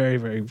 I am very,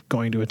 very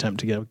going to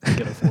attempt to get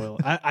a foil.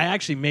 I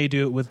actually may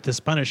do it with this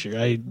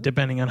Punisher,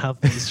 depending on how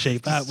things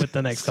shape out with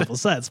the next couple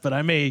sets. But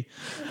I may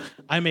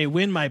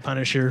win my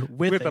Punisher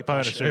with a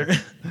Punisher.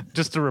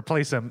 Just to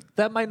replace him.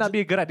 That might not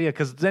be a good idea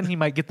because then he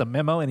might get the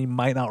memo and he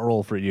might not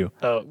roll for you.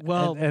 Oh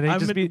well, and then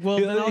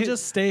I'll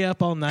just stay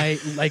up all night,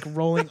 like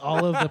rolling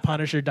all of the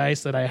Punisher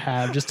dice that I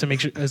have, just to make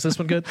sure. Is this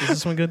one good? Is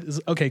this one good?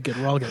 Okay, good.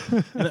 We're all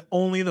good. And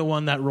only the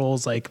one that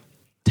rolls like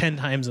 10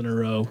 times in a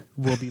row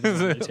will be the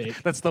one I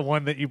take. That's the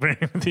one that you bring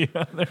with you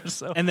on there.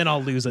 So. And then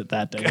I'll lose it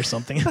that day or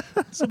something.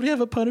 Somebody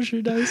have a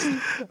Punisher dice?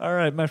 All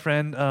right, my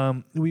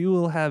friend. We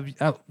will have.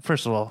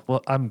 First of all,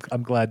 well, I'm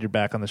glad you're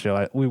back on the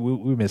show.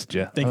 We missed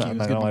you. Thank you. I'm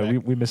not gonna lie.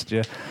 We missed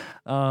you.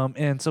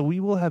 And so we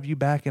will have you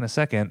back in a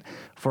second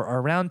for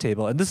our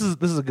roundtable. And this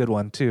is a good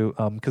one too.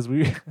 Because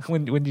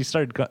when you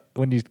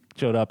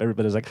showed up,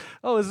 everybody was like,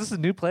 "Oh, is this a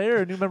new player,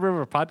 a new member of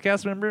our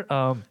podcast member?"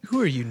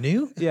 Who are you,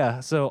 new?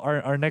 Yeah. So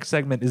our next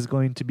segment is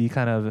going to be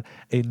kind of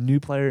a new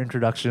player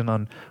introduction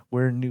on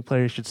where new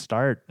players should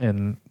start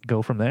and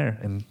go from there,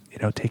 and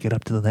take it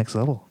up to the next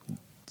level.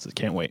 So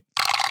can't wait.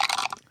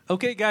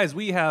 Okay, guys,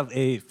 we have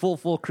a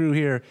full crew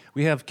here.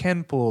 We have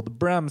Ken Poole, the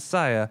Brown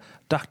Messiah,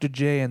 Dr.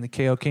 J, and the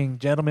KO King.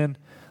 Gentlemen,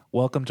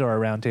 welcome to our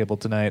roundtable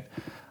tonight.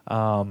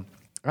 I'm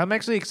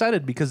actually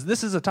excited because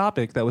this is a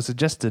topic that was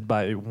suggested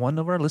by one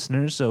of our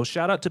listeners. So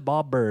shout out to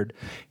Bob Bird.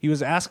 He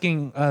was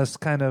asking us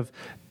kind of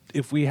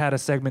if we had a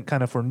segment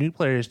kind of for new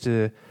players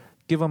to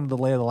give them the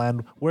lay of the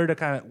land,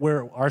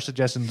 where our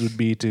suggestions would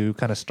be to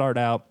kind of start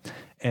out,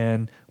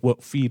 and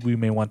what feed we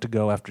may want to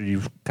go after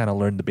you've kind of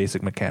learned the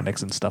basic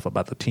mechanics and stuff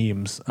about the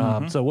teams.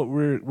 So what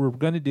we're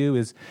going to do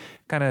is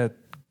kind of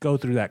go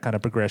through that kind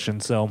of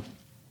progression. So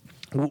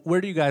where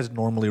do you guys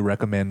normally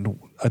recommend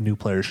a new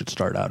player should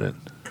start out in?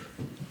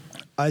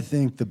 I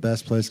think the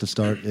best place to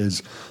start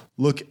is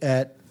look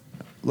at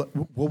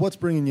what's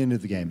bringing you into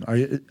the game.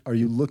 Are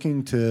you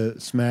looking to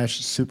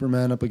smash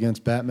Superman up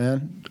against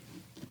Batman?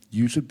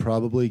 You should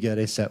probably get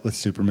a set with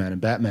Superman and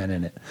Batman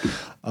in it.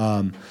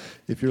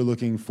 If you're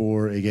looking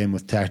for a game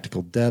with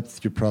tactical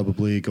depth, you're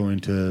probably going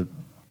to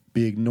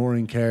be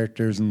ignoring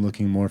characters and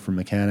looking more for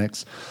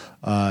mechanics.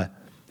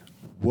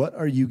 What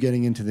are you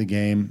getting into the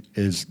game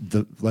is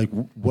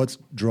what's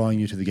drawing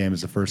you to the game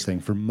is the first thing.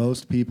 For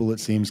most people, it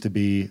seems to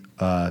be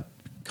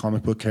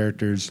comic book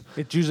characters.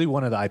 It's usually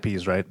one of the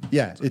IPs, right?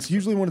 Yeah, it's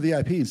usually one of the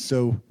IPs.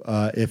 So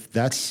if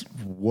that's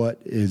what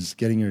is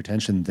getting your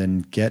attention,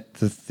 then get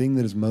the thing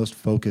that is most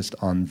focused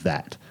on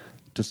that.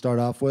 To start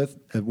off with,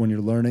 when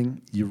you're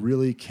learning, you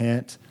really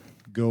can't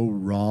go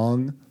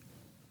wrong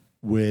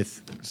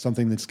with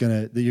something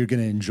that you're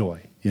gonna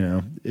enjoy. You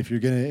know, if you're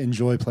gonna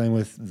enjoy playing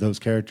with those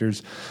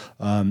characters,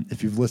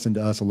 if you've listened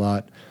to us a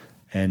lot,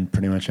 and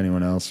pretty much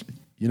anyone else,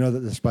 you know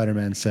that the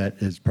Spider-Man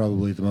set is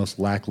probably the most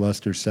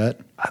lackluster set.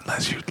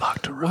 Unless you'd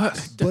like to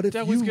rust. But if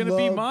That you was going to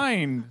be love-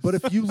 mine. But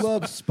if you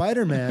love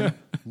Spider-Man,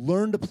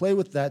 learn to play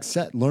with that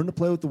set. Learn to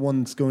play with the one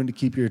that's going to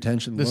keep your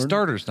attention. The Learn-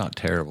 starter's not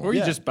terrible. Or you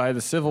Yeah. just buy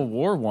the Civil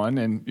War one,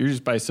 and you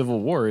just buy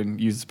Civil War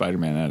and use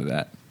Spider-Man out of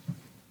that.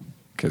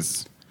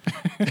 Because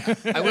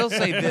I will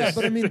say this.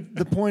 But I mean,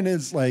 the point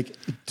is like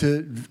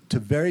to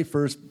very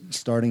first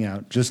starting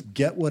out, just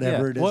get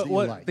whatever it is that you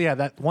like. Yeah,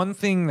 that one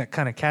thing that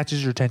kind of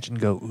catches your attention.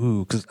 Go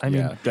ooh, because I mean,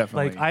 Yeah,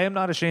 definitely. like I am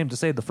not ashamed to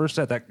say the first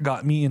set that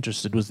got me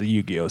interested was the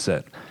Yu-Gi-Oh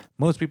set.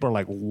 Most people are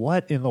like,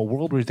 "What in the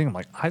world were you thinking?" I'm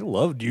like, I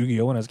loved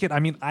Yu-Gi-Oh when I was a kid. I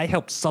mean, I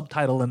helped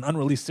subtitle an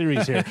unreleased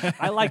series here.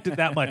 I liked it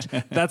that much.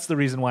 That's the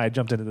reason why I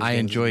jumped into this. I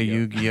game, enjoy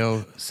Yu-Gi-Oh.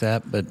 Yu-Gi-Oh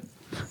set, but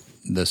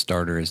the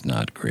starter is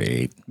not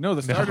great. no,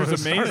 the starter's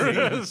amazing.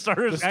 The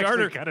starter's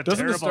actually kinda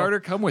doesn't the terrible. starter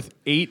come with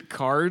 8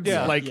 cards?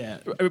 Yeah. Like, Yeah.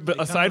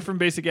 but aside from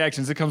basic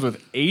actions, it comes with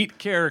 8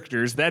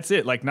 characters. That's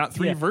it. Like not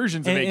 3 Yeah.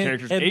 versions of 8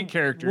 characters, and 8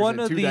 characters. One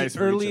and of 2 the dice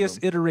for each of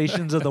earliest them.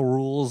 iterations of the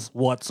rules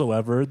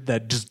whatsoever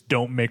that just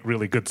don't make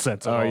really good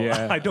sense at Oh, all.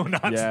 yeah. I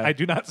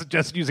do not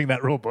suggest using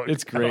that rule book.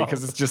 It's great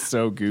because it's just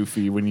so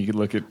goofy when you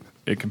look at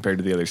it compared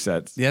to the other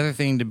sets. The other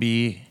thing to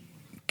be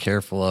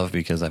careful of,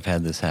 because I've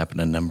had this happen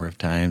a number of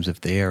times,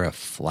 if they are a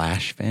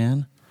Flash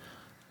fan,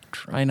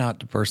 try not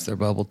to burst their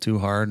bubble too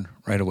hard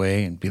right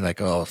away and be like,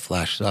 "Oh,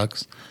 Flash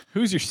sucks."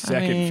 Who's your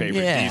second mean,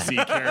 favorite yeah.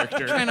 DC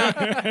character?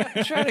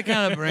 Try to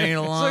kind of bring it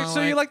along.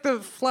 So you like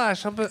the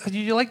Flash?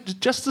 You like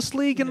Justice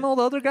League and all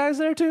the other guys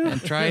there too? and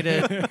try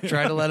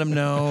to let them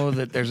know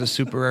that there's a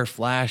super rare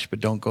Flash, but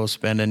don't go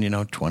spending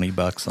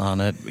 $20 on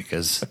it,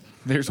 because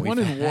There's one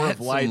we've in War had of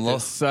Light some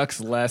that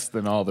sucks less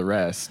than all the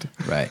rest.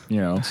 right.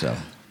 You know. So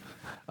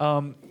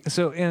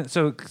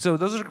So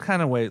those are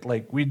kind of way,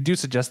 like, we do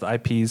suggest the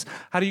IPs.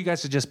 How do you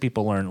guys suggest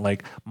people learn?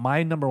 Like,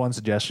 my number one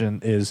suggestion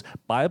is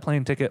buy a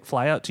plane ticket,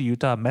 fly out to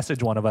Utah,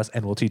 message one of us,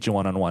 and we'll teach you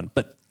one-on-one.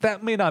 But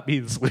that may not be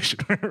the solution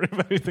for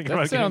everybody.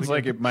 That sounds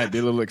like it might be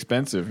a little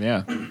expensive.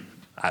 Yeah.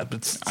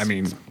 I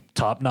mean,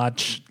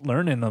 top-notch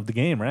learning of the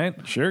game, right?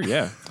 Sure.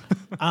 Yeah.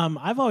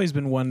 I've always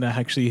been one that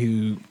actually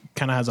who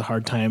kind of has a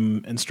hard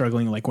time and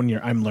struggling, like when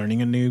I'm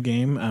learning a new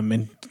game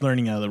and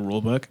learning out of the rule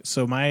book.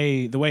 So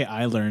the way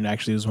I learned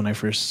actually was when I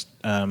first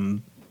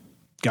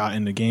got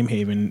into Game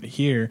Haven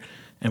here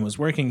and was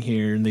working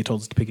here, and they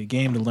told us to pick a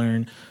game to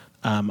learn.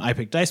 I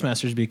picked Dice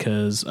Masters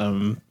because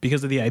of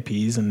the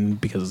IPs and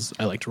because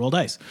I like to roll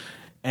dice.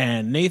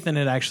 And Nathan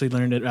had actually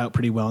learned it out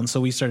pretty well, and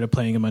so we started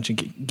playing a bunch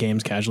of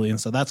games casually,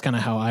 and so that's kind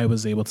of how I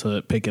was able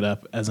to pick it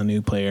up as a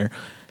new player,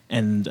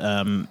 and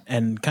kind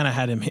of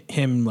had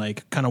him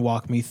like kind of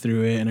walk me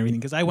through it and everything,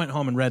 because I went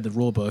home and read the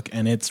rule book,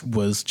 and it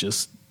was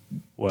just.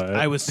 What?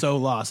 I was so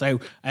lost. I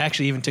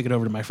actually even took it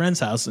over to my friend's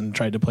house and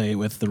tried to play it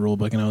with the rule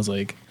book, and I was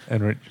like,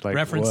 and like,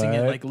 referencing it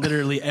what? like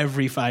literally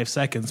every 5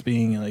 seconds,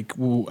 being like,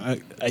 well,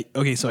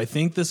 okay, so I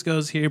think this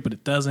goes here, but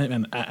it doesn't,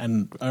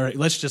 and all right,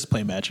 let's just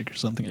play Magic or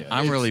something.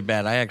 I'm really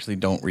bad. I actually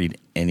don't read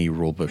any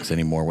rule books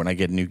anymore. When I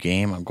get a new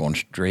game, I'm going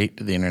straight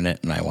to the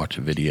internet and I watch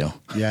a video.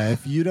 Yeah,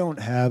 if you don't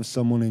have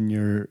someone in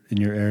your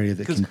area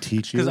that can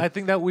teach you, Because I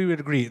think that we would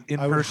agree, in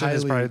I would person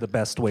is highly- probably the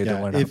best way to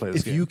learn how to play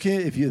this game.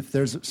 if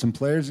there's some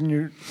players in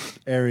your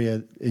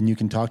area and you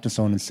can talk to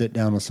someone and sit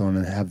down with someone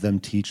and have them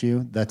teach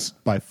you, that's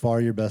by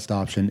far your best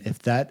option. If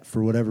that,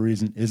 for whatever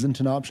reason, isn't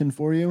an option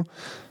for you,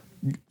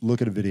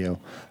 look at a video.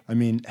 I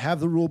mean, have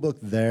the rule book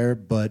there,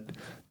 but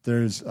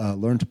there's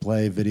learn to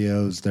play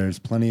videos. There's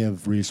plenty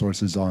of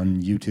resources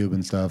on YouTube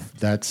and stuff.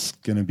 That's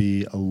going to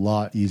be a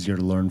lot easier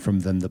to learn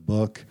from than the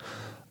book.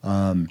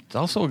 It's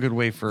also a good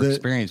way for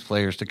experienced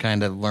players to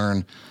kind of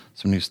learn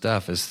some new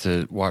stuff, is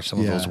to watch some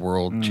of those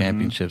world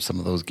championships, some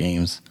of those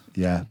games.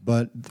 Yeah,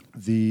 but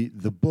the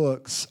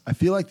books, I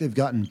feel like they've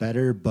gotten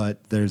better,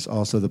 but there's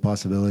also the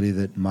possibility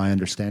that my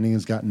understanding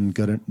has gotten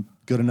good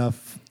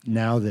enough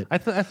now that I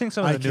think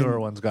some of the newer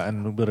ones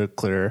gotten a bit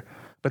clearer.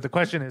 But the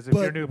question is, if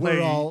you're a But new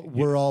player,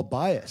 we're all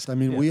biased. I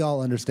mean, we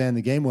all understand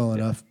the game well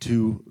enough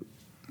to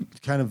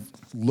kind of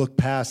look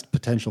past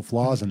potential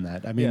flaws in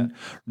that. I mean,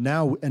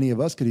 now any of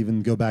us could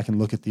even go back and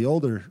look at the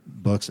older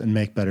books and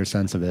make better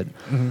sense of it.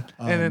 and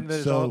then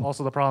there's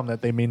also the problem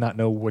that they may not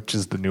know which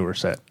is the newer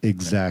set.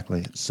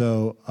 Exactly.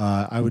 So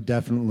I would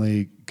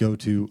definitely go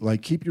to,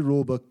 like, keep your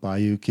rule book by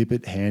you, keep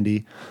it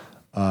handy,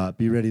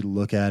 be ready to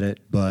look at it,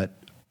 but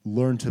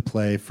learn to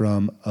play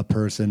from a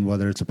person,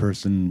 whether it's a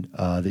person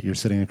that you're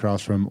sitting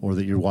across from or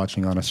that you're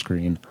watching on a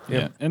screen.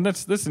 Yeah, and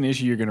that's an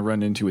issue you're going to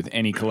run into with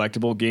any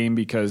collectible game,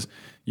 because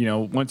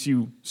once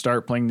you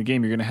start playing the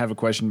game, you're going to have a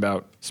question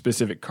about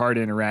specific card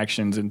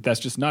interactions, and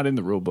that's just not in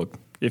the rule book.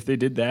 If they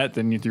did that,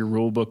 then your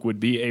rule book would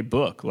be a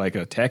book, like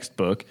a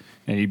textbook,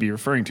 and you'd be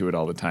referring to it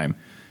all the time.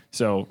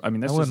 So, I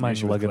mean, that's I just wouldn't an mind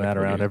issue with lugging that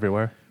collectible around games.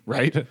 everywhere.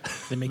 Right?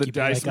 They make The you pay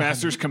Dice like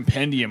Masters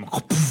Compendium.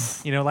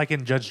 You know, like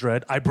in Judge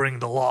Dredd, I bring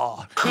the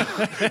law.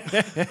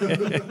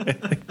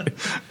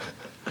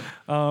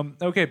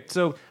 Okay,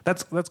 so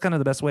that's kind of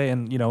the best way.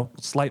 And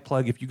slight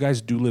plug: if you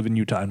guys do live in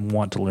Utah and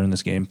want to learn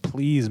this game,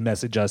 please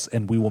message us,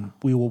 and we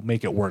will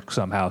make it work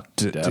somehow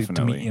to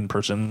Definitely. meet in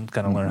person,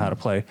 kind of learn how to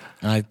play.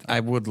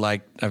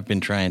 I've been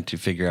trying to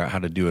figure out how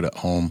to do it at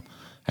home,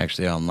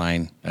 actually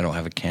online. I don't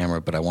have a camera,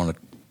 but I want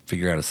to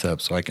figure out a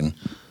setup so I can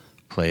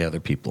play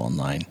other people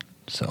online.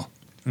 So,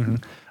 All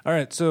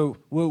right, so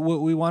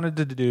what we wanted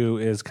to do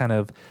is kind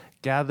of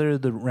gather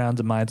the rounds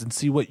of minds and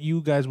see what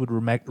you guys would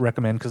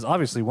recommend, because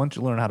obviously once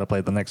you learn how to play,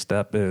 the next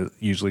step is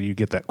usually you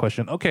get that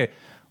question, okay,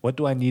 what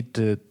do I need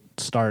to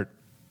start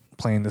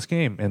playing this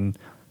game? And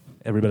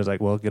everybody's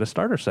like, well, get a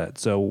starter set.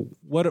 So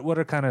what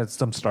are kind of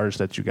some starter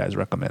sets you guys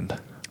recommend?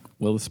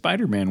 Well, the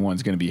Spider-Man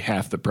one's going to be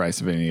half the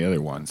price of any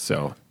other one,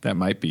 so that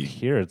might be.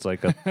 Here it's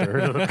like a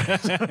third of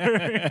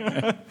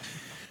the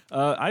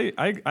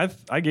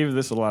I gave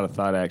this a lot of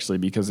thought, actually,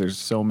 because there's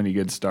so many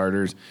good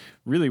starters.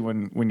 Really,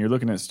 when you're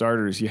looking at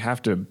starters, you have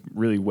to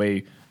really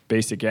weigh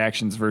basic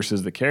actions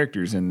versus the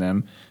characters in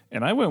them.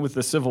 And I went with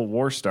the Civil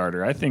War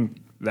starter. I think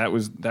that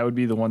would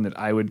be the one that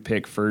I would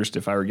pick first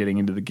if I were getting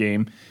into the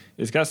game.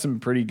 It's got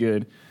some pretty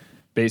good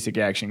basic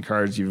action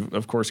cards. You've,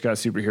 of course, got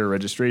Superhero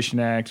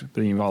Registration Act.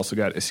 Then you've also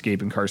got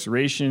Escape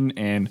Incarceration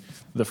and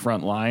the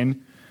Front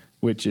Line,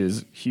 which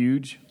is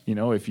huge.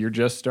 If you're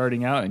just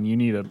starting out and you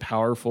need a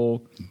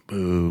powerful,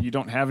 you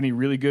don't have any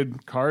really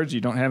good cards,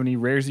 you don't have any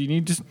rares, you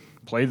need just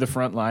play the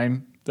Front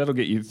Line. That'll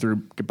get you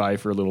through goodbye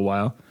for a little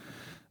while.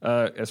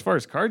 As far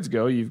as cards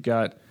go, you've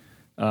got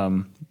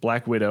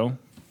Black Widow,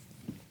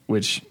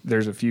 which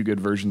there's a few good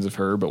versions of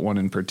her, but one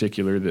in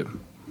particular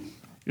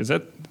is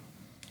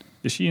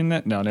she in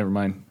that? No, never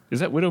mind. Is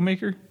that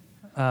Widowmaker?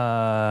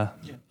 Yeah.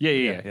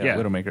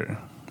 Widowmaker.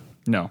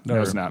 No,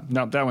 it's not.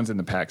 No, that one's in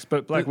the packs.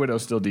 But Black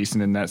Widow's still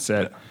decent in that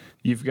set.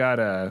 You've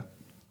got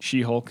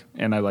She-Hulk,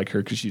 and I like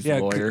her because she's a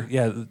lawyer.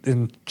 Yeah,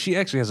 and she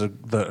actually has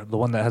the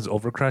one that has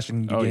Overcrush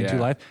and you gain 2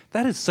 life.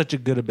 That is such a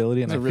good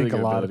ability, and I think a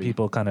lot of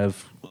people kind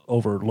of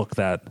overlook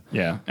that.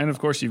 Yeah, and of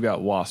course you've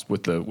got Wasp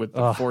with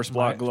the Force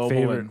Block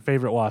Global.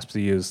 Favorite Wasp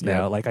to use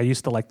now. Like I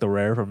used to like the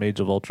rare from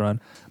Age of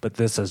Ultron, but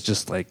this is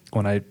just like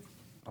when I'm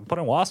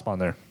putting Wasp on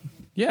there.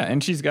 Yeah,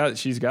 and she's got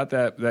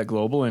that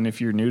global, and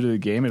if you're new to the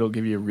game, it'll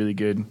give you a really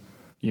good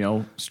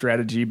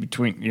strategy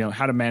between,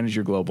 how to manage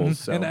your globals.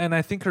 So. And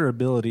I think her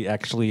ability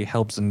actually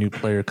helps a new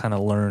player kind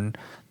of learn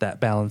that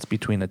balance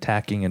between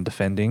attacking and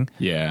defending.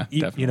 Yeah,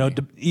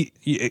 definitely.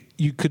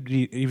 You could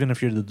be, even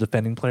if you're the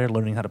defending player,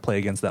 learning how to play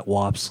against that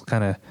Wasp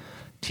kind of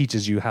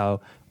teaches you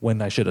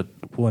when I should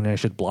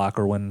block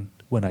or when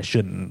I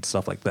shouldn't,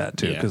 stuff like that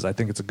too. Because I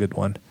think it's a good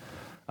one.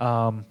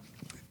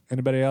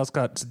 Anybody else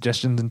got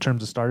suggestions in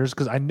terms of starters?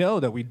 Because I know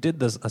that we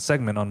did a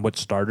segment on which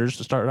starters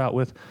to start out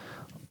with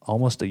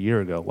almost a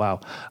year ago. Wow.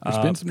 There's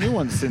been some new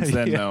ones since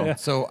then, though.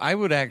 So I've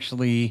been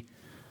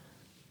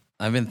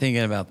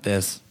thinking about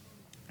this.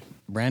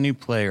 Brand new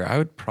player, I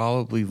would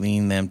probably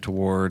lean them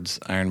towards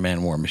Iron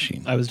Man War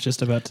Machine. I was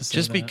just about to say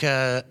just that.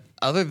 because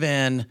other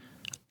than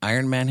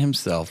Iron Man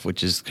himself,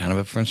 which is kind of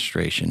a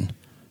frustration,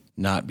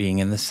 not being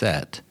in the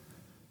set,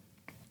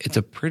 it's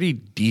a pretty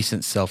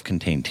decent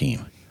self-contained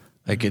team.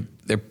 Like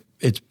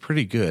it's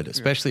pretty good,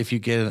 especially if you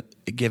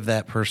give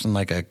that person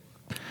like a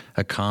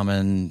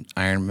common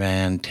Iron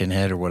Man, Tin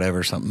Head, or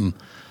whatever, something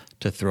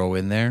to throw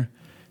in there.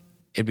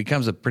 It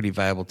becomes a pretty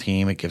viable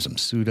team. It gives them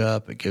suit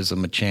up. It gives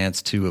them a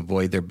chance to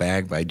avoid their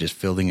bag by just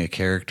fielding a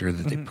character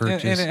that they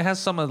purchase. And it has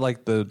some of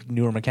like the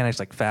newer mechanics,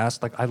 like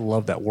fast. Like I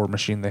love that War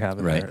Machine they have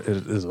in there.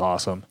 It is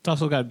awesome. It's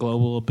also got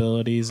global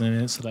abilities in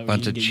it, so that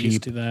Bunch we of can get cheap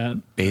used to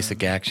that.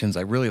 basic actions.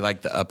 I really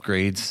like the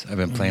upgrades. I've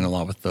been playing a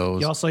lot with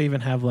those. You also even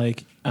have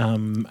like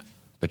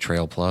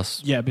Betrayal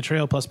Plus. Yeah,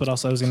 Betrayal Plus, but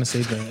also I was going to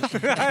say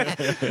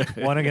the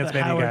One against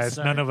many, Howard, guys.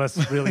 sorry. None of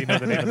us really know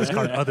the name of this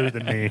card other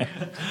than me.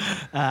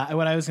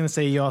 what I was going to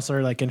say. You also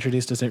are like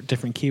introduced to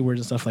different keywords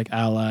and stuff like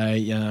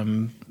ally. I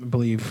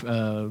believe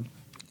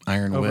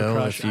Iron Will,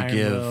 Overcrush, if you Iron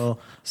give Will,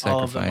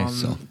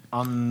 sacrifice.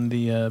 on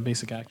the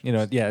basic action.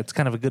 It's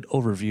kind of a good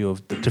overview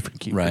of the different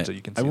keywords Right. that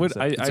you can see.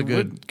 It's a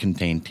good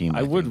contained team.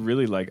 I would think.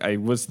 really like. I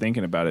was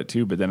thinking about it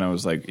too, but then I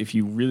was like, if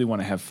you really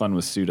want to have fun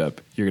with Suit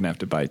Up, you're gonna have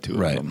to buy 2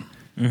 Right. of them.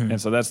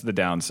 And so that's the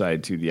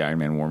downside to the Iron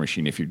Man War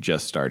Machine if you're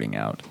just starting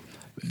out,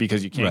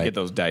 because you can't Right. get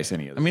those dice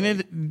any other. I mean,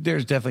 way.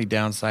 there's definitely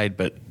downside,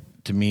 but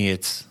to me,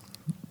 it's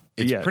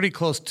pretty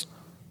close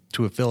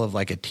to a feel of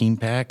like a team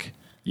pack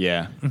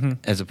yeah,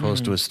 as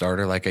opposed to a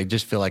starter. Like I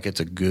just feel like it's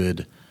a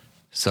good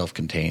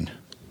self-contained.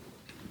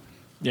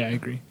 Yeah, I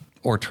agree.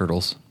 or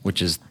turtles,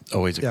 which is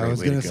always a Yeah, I great was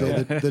way to going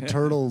go. to say the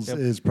turtles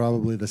is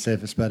probably the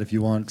safest bet if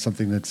you want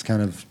something that's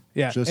kind of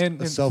Yeah, just and-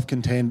 a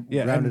self-contained,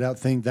 yeah, rounded and- out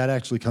thing. That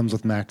actually comes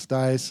with max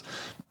dice.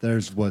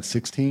 There's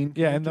 16?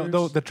 Yeah, and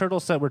characters? the turtle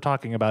set we're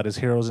talking about is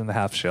Heroes in the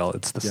Half Shell.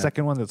 It's the Yeah.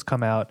 second one that's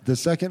come out. The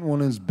second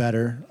one is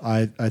better,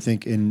 I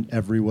think, in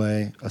every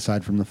way,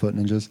 aside from the foot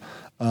ninjas.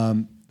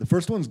 The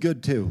first one's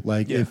good too.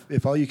 Like Yeah.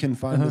 if all you can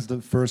find is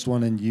the first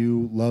one and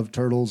you love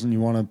turtles and you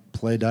want to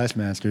play Dice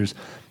Masters,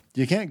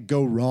 you can't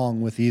go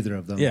wrong with either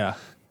of them. Yeah.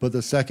 But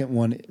the second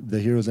one, the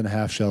Heroes in a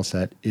Half Shell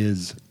set,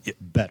 is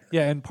better.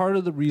 Yeah, and part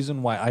of the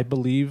reason why I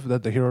believe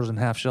that the Heroes in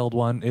Half Shelled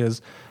one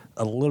is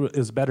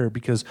better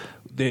because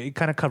it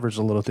kind of covers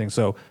a little thing.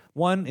 So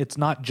one, it's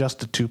not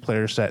just a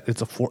 2-player set.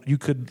 It's a 4. You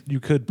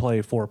could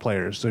play 4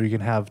 players, so you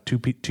can have two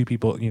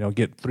people.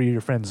 Get 3 of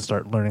your friends to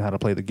start learning how to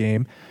play the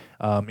game.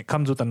 It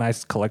comes with a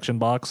nice collection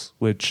box,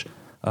 which,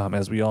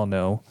 as we all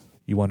know,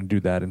 you want to do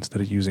that instead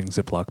of using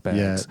Ziploc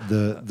bags.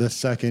 Yeah, the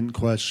second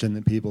question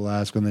that people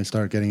ask when they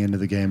start getting into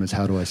the game is,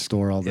 how do I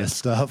store all this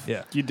stuff?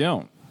 Yeah. You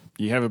don't.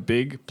 You have a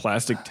big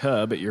plastic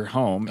tub at your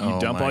home. You Oh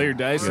dump my all your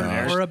dice in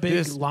there. Or a big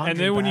This- laundry And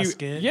then when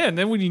basket. and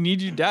then when you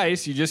need your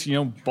dice, you just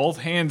both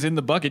hands in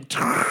the bucket. Oh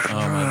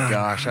my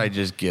gosh, I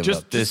just give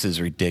up. This is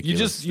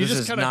ridiculous. You this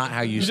just is kind of not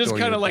how you just store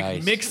kind your of like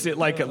dice. mix it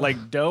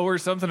like dough or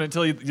something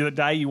until the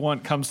die you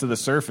want comes to the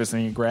surface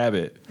and you grab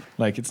it.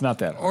 Like it's not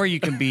that hard. Or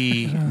you can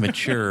be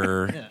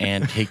mature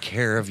and take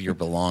care of your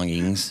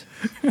belongings.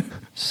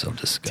 So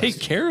disgusting.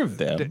 Take care of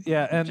them.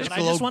 Yeah, and But I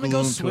just want to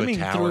go Glue 'em to a swimming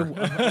tower. through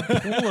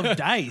a pool of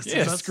dice. Yeah,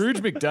 That's- Scrooge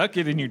McDuck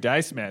it in your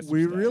dice match.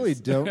 We really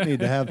don't need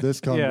to have this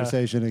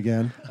conversation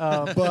again.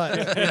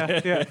 But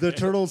the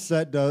turtle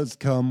set does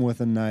come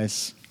with a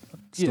nice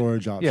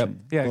storage option.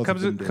 Yeah, it Both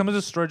comes of them do. comes as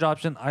a storage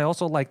option. I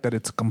also like that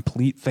it's a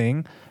complete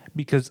thing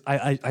because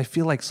I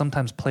feel like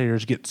sometimes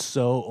players get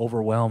so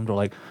overwhelmed or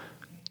like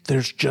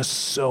there's just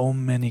so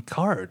many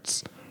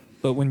cards.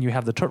 But when you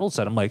have the turtle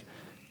set, I'm like,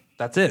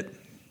 that's it.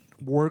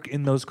 Work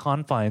in those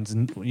confines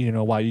and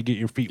while you get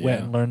your feet wet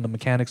Yeah. and learn the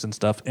mechanics and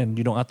stuff, and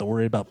you don't have to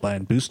worry about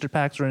buying booster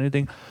packs or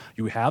anything.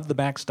 You have the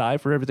max die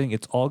for everything.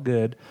 It's all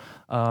good.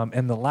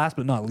 And the last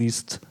but not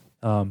least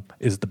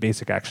is the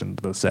basic action of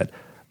the set.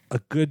 A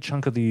good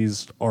chunk of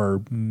these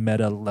are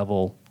meta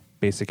level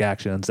basic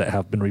actions that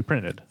have been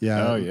reprinted.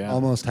 Yeah, Oh, yeah.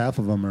 almost half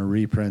of them are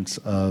reprints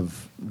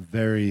of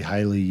very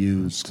highly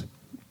used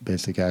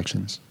basic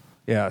actions.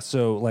 Yeah,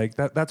 so like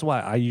that's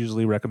why I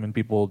usually recommend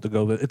people to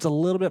go with. It's a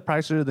little bit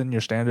pricier than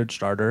your standard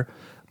starter,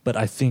 but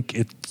I think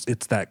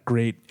it's that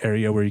great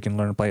area where you can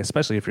learn to play,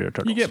 especially if you're a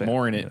Turtles You get fan.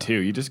 more in it too.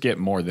 You just get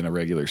more than a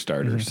regular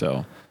starter.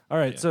 So All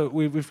right, so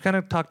we've kind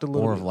of talked a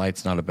little War bit. of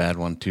Light's not a bad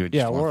one too. I just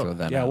Yeah, want War- to throw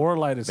that yeah, out. War of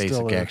Light is Basic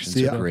still a- actions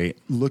See, are great.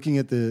 Looking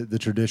at the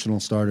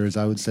traditional starters,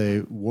 I would say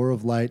War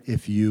of Light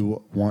if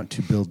you want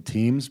to build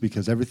teams,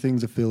 because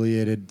everything's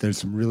affiliated. There's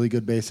some really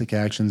good basic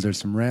actions. There's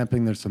some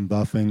ramping. There's some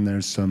buffing.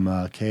 There's some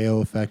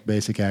KO effect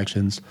basic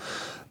actions.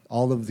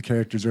 All of the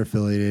characters are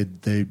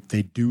affiliated.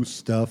 They do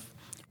stuff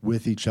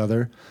with each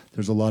other.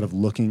 There's a lot of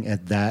looking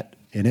at that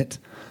in it.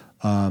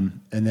 And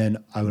then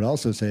I would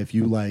also say if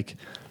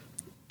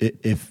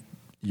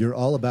you're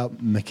all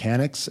about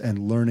mechanics and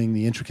learning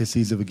the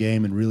intricacies of a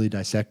game and really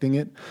dissecting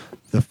it,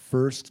 the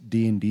first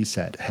D&D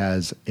set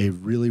has a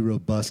really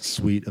robust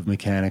suite of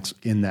mechanics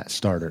in that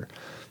starter.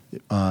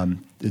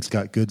 It's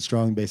got good,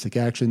 strong basic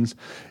actions.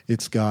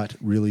 It's got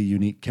really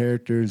unique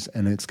characters,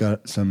 and it's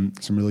got some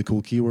really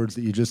cool keywords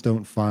that you just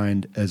don't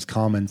find as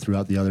common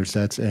throughout the other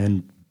sets.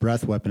 And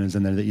breath weapon is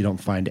in there that you don't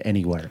find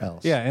anywhere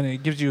else. Yeah, and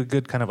it gives you a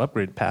good kind of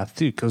upgrade path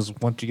too, because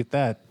once you get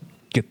that,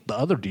 get the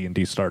other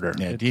D&D starter.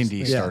 Yeah, It's-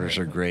 D&D starters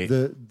are great.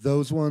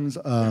 Those ones,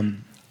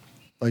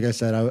 like I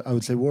said, I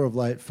would say War of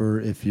Light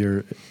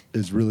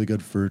is really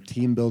good for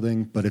team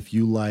building. But if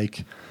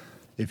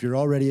you're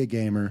already a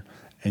gamer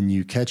and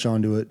you catch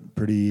onto it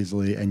pretty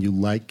easily, and you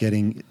like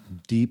getting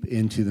deep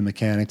into the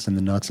mechanics and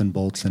the nuts and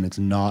bolts, and it's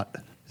not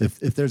if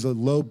there's a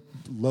low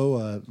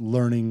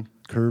learning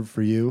curve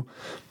for you,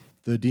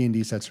 the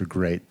D&D sets are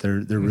great. They're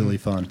really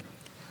fun.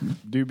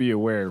 do be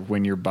aware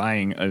when you're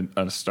buying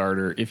a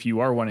starter, if you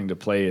are wanting to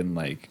play in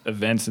like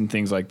events and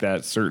things like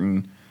that,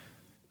 certain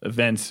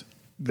events,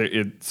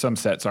 some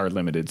sets are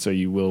limited. So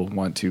you will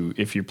want to,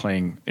 if you're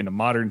playing in a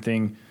modern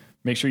thing,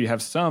 make sure you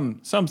have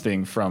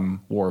something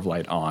from War of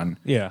Light on.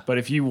 Yeah. But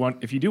if you do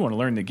want to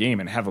learn the game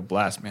and have a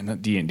blast, man,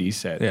 that D&D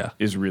set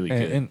is really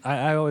good. And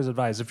I always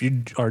advise, if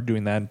you are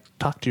doing that,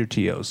 talk to your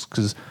TOs,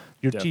 because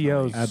your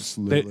Definitely. TOs,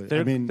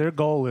 Absolutely. their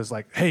goal is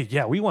like, hey,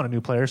 yeah, we want a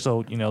new player,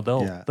 so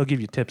they'll give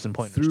you tips and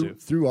pointers too.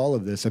 Through all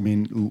of this, I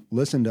mean,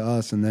 listen to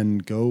us and then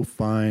go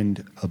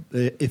find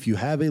if you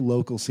have a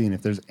local scene,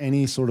 if there's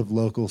any sort of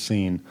local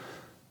scene,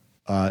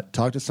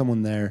 talk to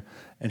someone there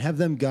and have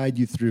them guide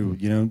you through.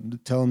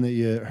 Tell them that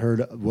you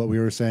heard what we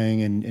were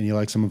saying and you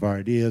like some of our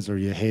ideas, or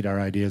you hate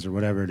our ideas, or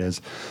whatever it is.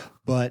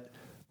 But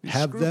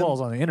have them Screwballs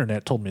on the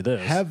internet told me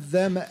this. have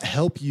them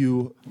help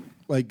you,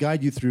 like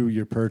guide you through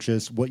your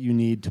purchase, what you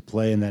need to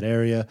play in that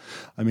area.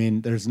 I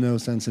mean, there's no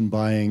sense in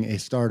buying a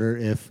starter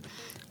if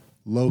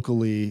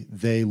locally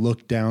they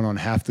look down on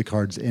half the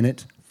cards in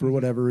it for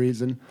whatever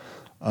reason,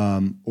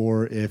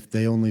 or if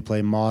they only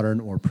play Modern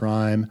or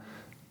Prime,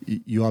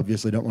 you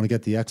obviously don't want to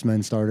get the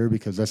X-Men starter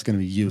because that's going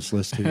to be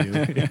useless to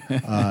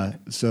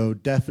you. So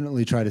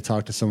definitely try to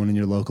talk to someone in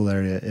your local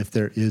area if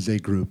there is a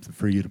group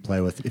for you to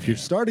play with. If you're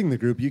starting the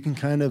group, you can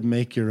kind of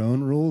make your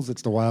own rules.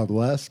 It's the Wild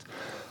West.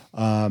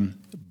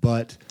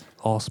 But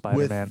all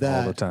Spider-Man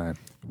all the time.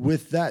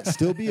 With that,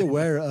 still be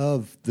aware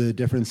of the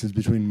differences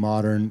between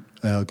Modern,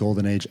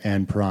 Golden Age,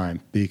 and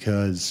Prime,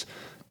 because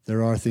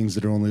there are things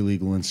that are only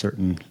legal in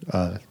certain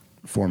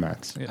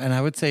formats. And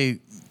I would say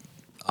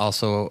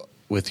also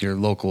with your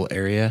local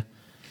area,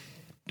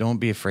 don't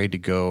be afraid to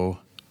go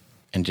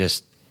and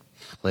just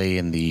play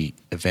in the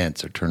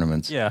events or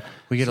tournaments. Yeah.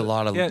 We get a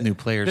lot of new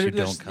players who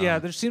don't come. Yeah,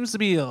 there seems to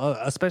be,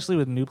 especially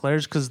with new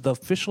players, because the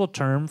official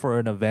term for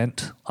an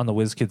event on the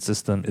WizKid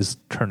system is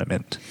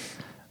tournament.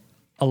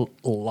 A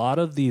lot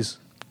of these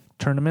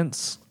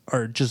tournaments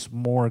are just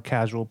more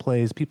casual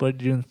plays. People are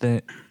doing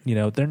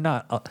they're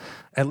not,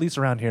 at least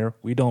around here,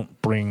 we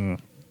don't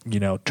bring,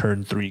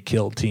 turn 3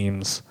 kill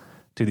teams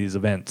to these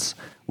events.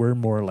 We're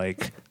more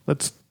like,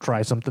 let's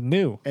try something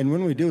new. And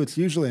when we do, it's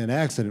usually an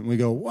accident. We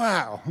go,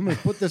 wow, I'm going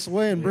to put this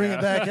away and bring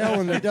it back out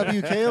when the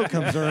WKO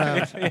comes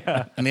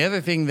around. And the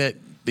other thing that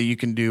you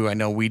can do, I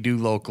know we do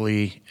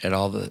locally at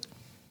all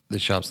the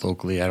shops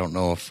locally. I don't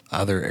know if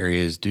other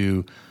areas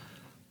do,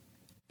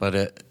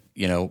 but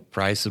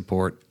prize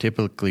support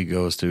typically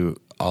goes to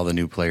all the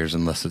new players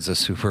unless it's a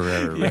super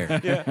rare or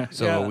rare.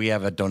 So we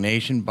have a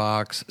donation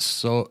box,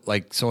 so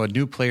a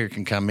new player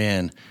can come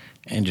in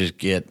and just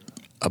get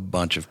a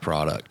bunch of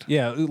product.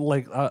 Yeah,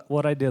 like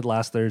what I did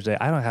last Thursday.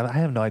 I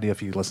have no idea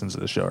if he listens to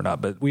the show or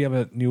not, but we have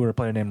a newer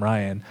player named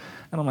Ryan,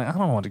 and I'm like, I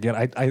don't know what to get.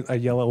 I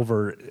yell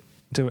over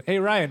to, hey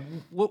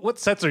Ryan, what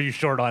sets are you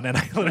short on? And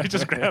I literally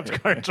just grabbed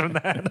cards from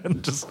that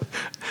and just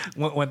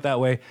went that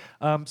way.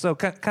 So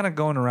kind of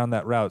going around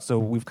that route. So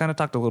we've kind of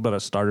talked a little bit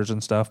of starters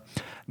and stuff.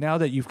 Now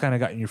that you've kind of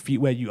gotten your feet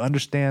wet, you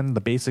understand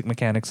the basic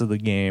mechanics of the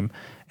game,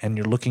 and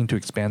you're looking to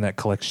expand that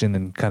collection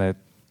and kind of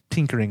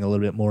tinkering a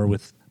little bit more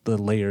with the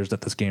layers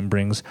that this game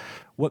brings.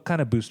 What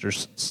kind of booster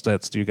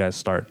sets do you guys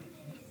start?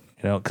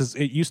 Because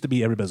it used to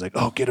be everybody's like,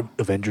 oh, get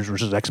Avengers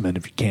versus X-Men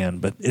if you can,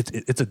 but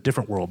it's a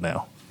different world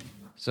now.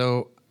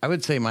 So I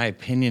would say my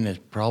opinion has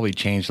probably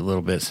changed a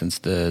little bit since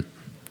the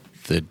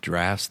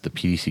drafts, the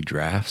PDC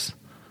drafts.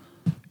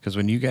 Because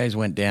when you guys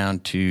went down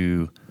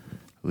to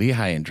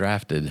Lehigh and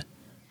drafted,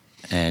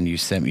 and you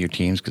sent me your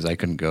teams because I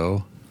couldn't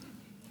go,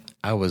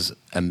 I was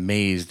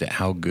amazed at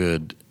how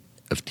good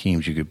of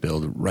teams you could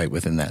build right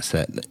within that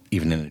set,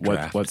 even in a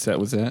draft. What set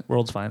was that?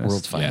 World's Finest.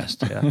 World's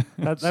Finest. Yeah.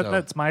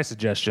 That's my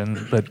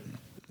suggestion, but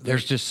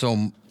there's just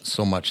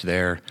so much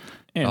there.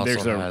 And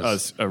Also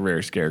there's a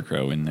rare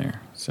Scarecrow in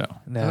there. So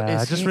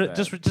nah, just rip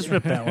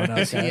that one out.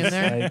 Is he in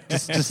there?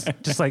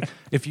 Just like,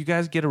 if you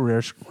guys get a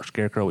rare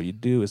Scarecrow, what you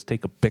do is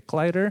take a Bic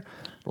lighter,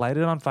 light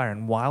it on fire,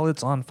 and while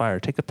it's on fire,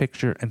 take a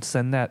picture and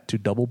send that to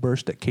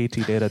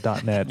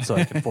doubleburst@ktdata.net so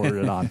I can forward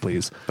it on,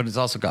 please. But it's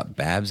also got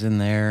Babs in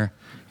there.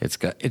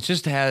 It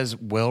just has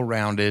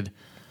well-rounded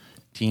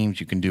teams.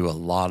 You can do a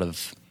lot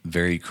of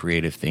very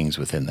creative things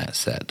within that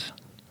set.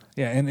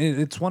 Yeah, and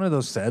it's one of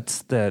those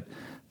sets that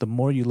the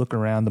more you look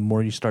around, the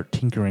more you start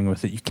tinkering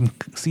with it. You can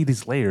see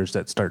these layers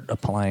that start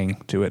applying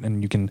to it,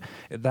 and you can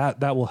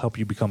that will help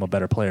you become a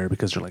better player,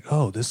 because you're like,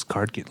 oh, this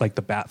card like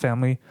the Bat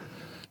Family.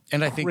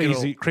 And I think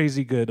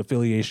crazy good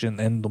affiliation,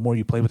 and the more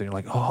you play with it, you're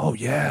like, oh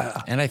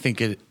yeah. And I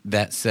think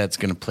that set's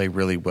going to play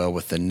really well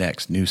with the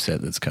next new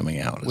set that's coming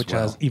out, which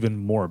well. has even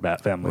more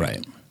Bat Family.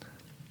 Right.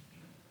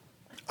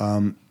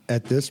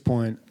 At this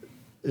point,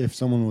 if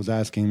someone was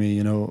asking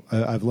me,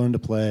 I've learned to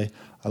play.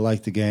 I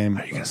like the game.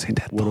 Are you going to say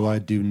Deadpool? What do I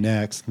do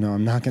next? No,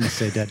 I'm not going to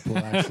say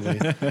Deadpool, actually.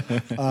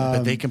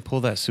 But they can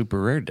pull that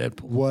super rare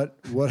Deadpool.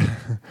 What,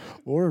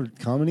 or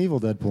Common Evil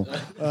Deadpool.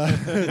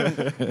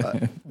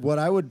 What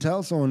I would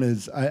tell someone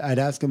is I'd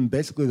ask them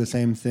basically the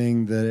same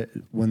thing that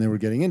when they were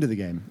getting into the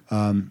game.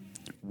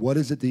 What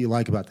is it that you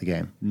like about the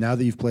game? Now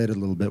that you've played it a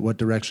little bit, what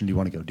direction do you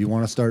want to go? Do you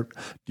want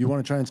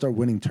to try and start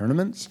winning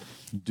tournaments?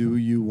 Do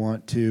you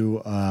want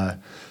to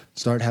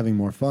start having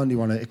more fun? Do you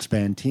want to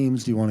expand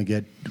teams? Do you want to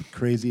get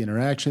crazy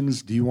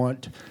interactions? Do you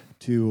want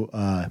to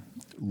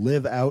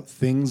live out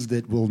things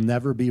that will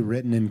never be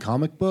written in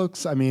comic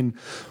books? I mean,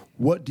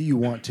 what do you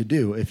want to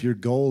do? If your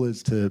goal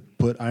is to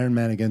put Iron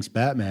Man against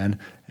Batman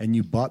and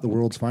you bought the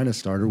World's Finest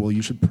starter, well,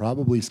 you should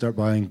probably start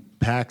buying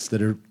packs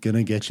that are going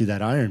to get you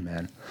that Iron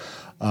Man.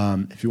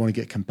 If you want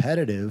to get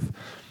competitive,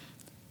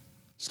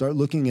 start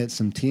looking at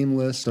some team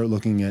lists, start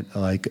looking at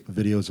like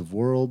videos of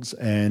worlds,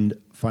 and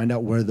find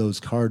out where those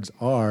cards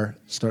are,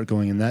 start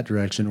going in that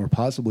direction, or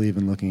possibly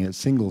even looking at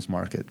singles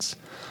markets.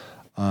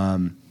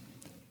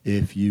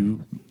 If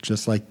you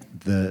just like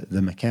the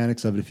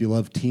mechanics of it, if you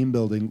love team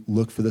building,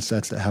 look for the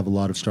sets that have a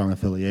lot of strong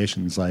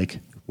affiliations, like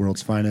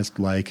World's Finest,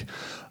 like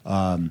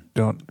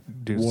don't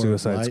do War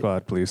Suicide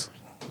Squad, please.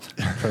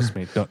 Trust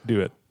me, don't do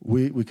it.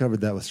 We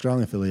covered that with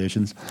strong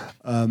affiliations.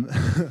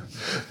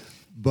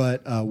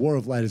 But War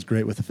of Light is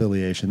great with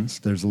affiliations.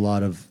 There's a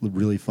lot of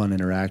really fun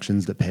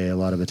interactions that pay a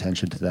lot of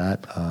attention to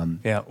that.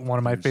 Yeah, one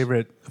of my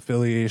favorite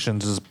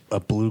affiliations is a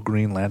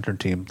blue-green lantern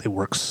team. They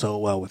work so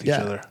well with each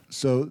other.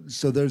 So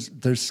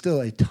there's still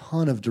a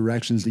ton of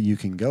directions that you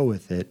can go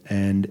with it,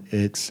 and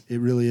it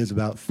really is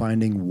about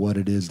finding what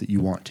it is that you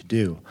want to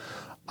do.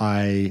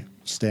 I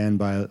stand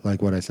by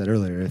like what I said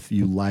earlier. If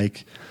you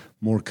like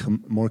more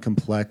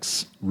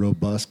complex,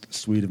 robust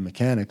suite of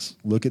mechanics,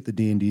 look at the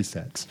D&D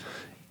sets.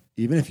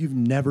 Even if you've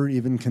never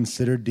even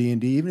considered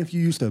D&D, even if you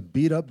used to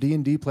beat up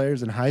D&D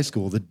players in high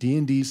school, the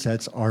D&D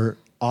sets are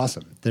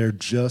awesome. They're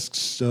just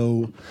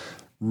so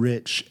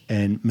rich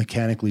and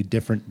mechanically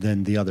different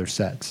than the other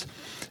sets.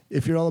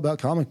 If you're all about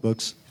comic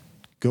books,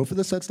 go for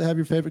the sets that have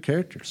your favorite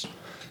characters.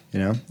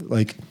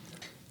 Like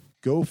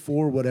go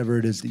for whatever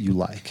it is that you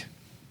like.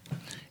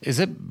 Is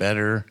it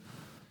better,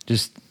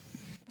 just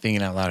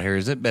thinking out loud here,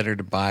 is it better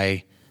to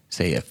buy,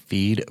 say, a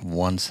feed of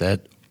one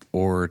set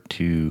or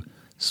to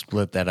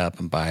split that up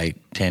and buy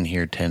 10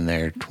 here, 10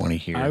 there, 20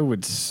 here? I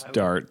would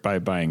start by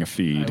buying a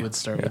feed. I would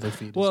start with a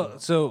feed. Well,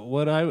 so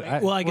what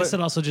I guess it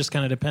also just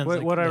kind of depends.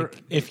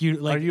 If you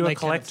like, are you a like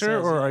collector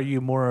Kenneth says, or are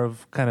you more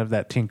of kind of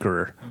that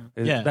tinkerer?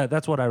 Yeah.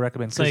 That's what I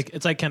recommend.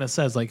 it's like Kenneth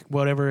says, like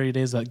whatever it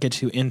is that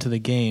gets you into the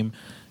game,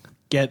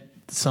 get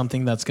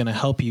something that's going to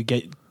help you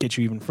get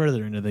you even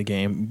further into the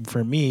game.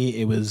 For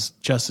me, it was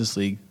Justice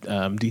League.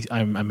 I'm a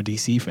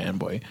DC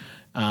fanboy,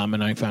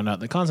 and I found out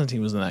that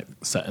Constantine was in that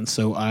set, and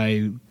so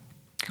I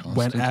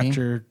went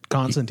after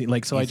Constantine.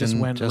 Like, so I just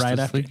went Justice right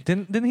after. League?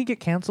 Didn't he get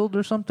canceled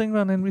or something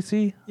on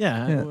NBC?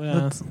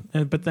 Yeah.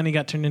 But then he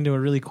got turned into a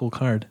really cool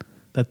card.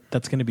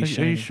 That's going to be.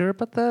 Are you sure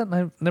about that?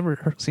 I've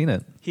never seen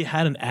it. He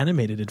had an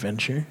animated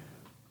adventure.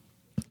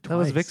 That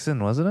was Twice.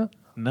 Vixen, wasn't it?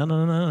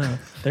 No.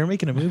 They're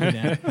making a movie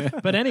now.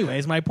 But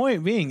anyways, my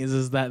point being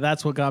is that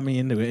that's what got me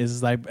into it.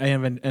 Is I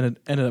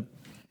ended up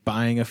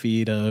buying a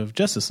feed of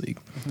Justice League,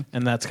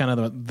 and that's kind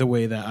of the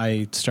way that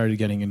I started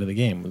getting into the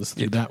game was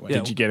through that way.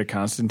 Did you get a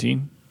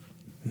Constantine?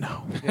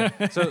 No.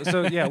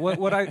 So yeah,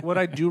 what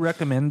I do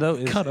recommend though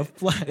is Cut of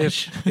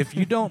flesh. if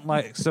you don't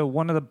like, so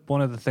one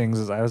of the things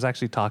is I was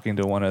actually talking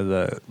to one of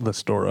the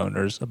store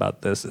owners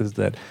about this, is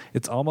that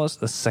it's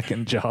almost a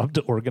second job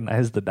to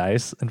organize the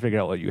dice and figure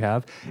out what you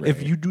have. Right.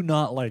 If you do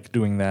not like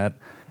doing that,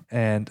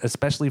 and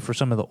especially for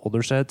some of the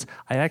older sets,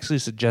 I actually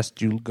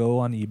suggest you go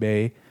on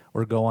eBay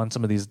or go on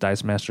some of these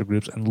Dice Master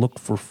groups and look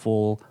for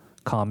full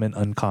common,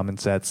 uncommon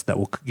sets that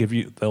will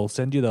they'll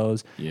send you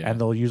those, and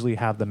they'll usually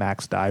have the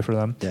max die for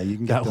them. Yeah, you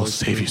can get that will those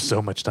save you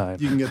so much time.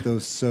 You can get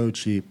those so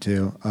cheap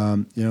too.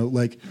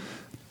 Like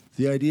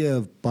the idea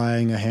of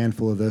buying a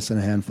handful of this and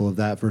a handful of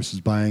that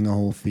versus buying a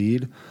whole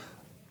feed.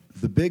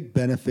 The big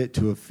benefit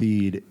to a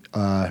feed,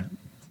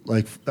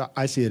 like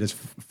I see it as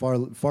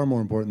far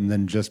more important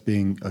than just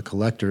being a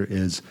collector,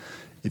 is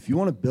if you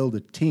want to build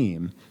a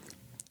team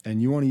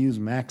and you want to use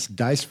max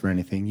dice for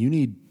anything, you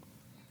need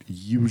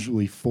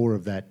usually 4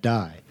 of that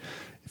die.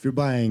 If you're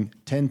buying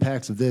 10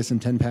 packs of this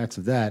and 10 packs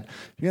of that,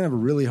 you're going to have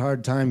a really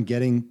hard time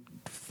getting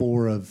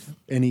 4 of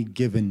any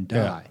given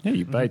die. Yeah,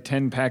 you buy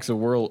 10 packs of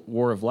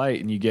War of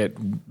Light and you get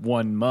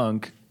 1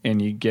 monk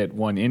and you get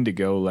 1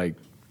 indigo. Like,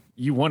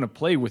 you want to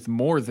play with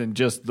more than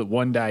just the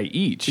 1 die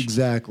each.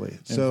 Exactly.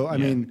 So, I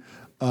mean,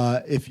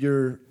 if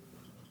you're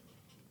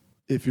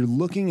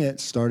looking at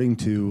starting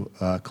to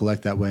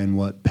collect that way and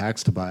what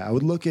packs to buy, I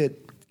would look at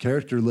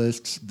character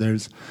lists.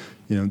 There's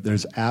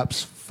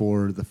apps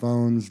for the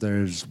phones.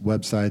 There's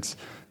websites.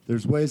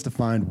 There's ways to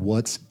find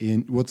what's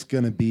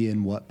going to be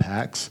in what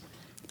packs.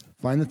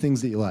 Find the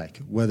things that you like,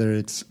 whether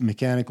it's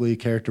mechanically,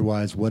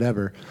 character-wise,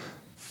 whatever.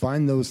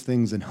 Find those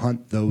things and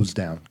hunt those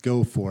down.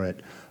 Go for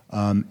it.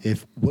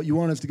 If what you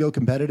want is to go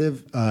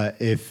competitive,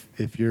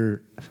 if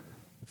you're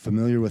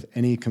familiar with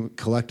any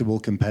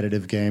collectible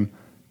competitive game,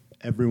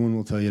 everyone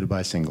will tell you to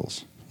buy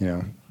singles.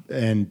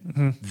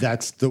 And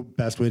that's the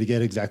best way to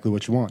get exactly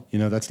what you want.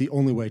 That's the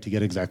only way to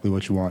get exactly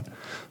what you want.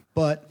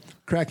 But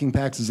cracking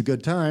packs is a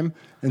good time,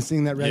 and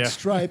seeing that red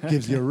stripe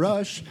gives you a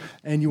rush,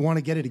 and you want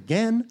to get it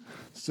again.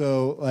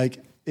 So,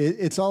 like,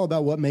 it's all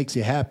about what makes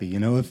you happy.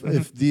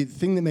 If the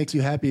thing that makes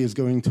you happy is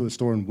going to a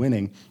store and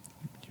winning,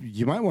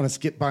 you might want to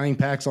skip buying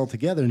packs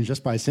altogether and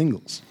just buy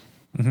singles.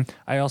 Mm-hmm.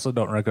 I also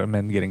don't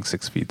recommend getting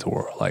 6 feet to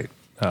War of Light.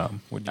 I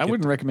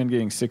wouldn't recommend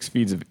getting 6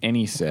 feeds of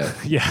any set.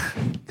 Yeah.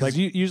 Like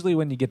usually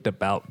when you get to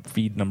about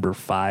feed number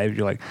 5,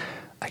 you're like,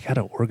 I got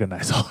to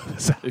organize all of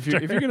this after. If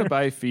you're going to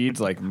buy feeds,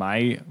 like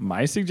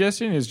my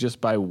suggestion is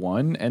just buy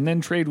 1 and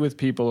then trade with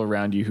people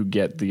around you who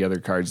get the other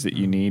cards that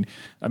you need.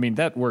 I mean,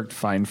 that worked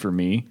fine for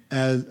me.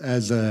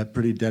 As a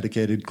pretty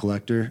dedicated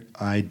collector,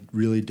 I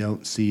really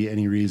don't see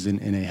any reason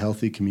in a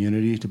healthy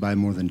community to buy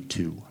more than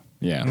 2.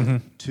 Yeah. Mm-hmm.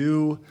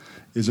 2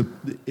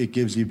 it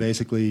gives you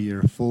basically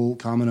your full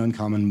common,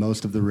 uncommon,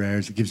 most of the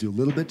rares. It gives you a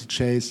little bit to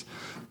chase,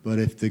 but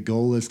if the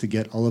goal is to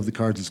get all of the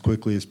cards as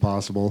quickly as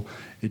possible,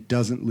 it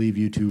doesn't leave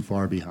you too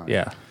far behind.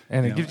 Yeah,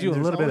 and it gives you a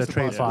little bit of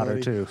trade fodder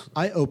too.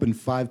 I opened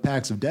 5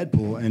 packs of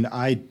Deadpool, and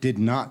I did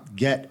not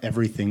get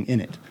everything in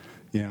it.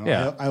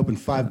 I opened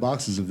 5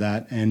 boxes of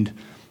that, and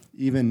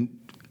even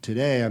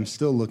today, I'm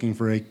still looking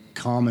for a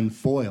common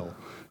foil.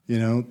 You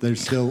know,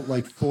 there's still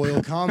like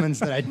foil commons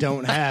that I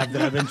don't have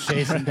that I've been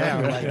chasing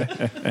down.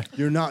 Like,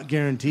 you're not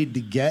guaranteed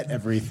to get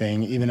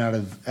everything, even out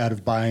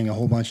of buying a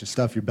whole bunch of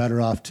stuff. You're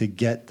better off to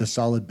get the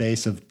solid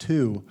base of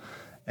 2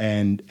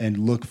 and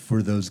look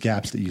for those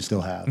gaps that you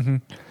still have. Mm-hmm.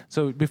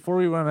 So before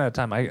we run out of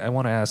time, I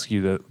want to ask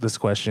you this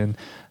question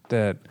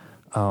that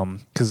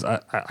because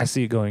I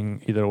see it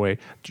going either way.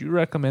 Do you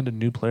recommend a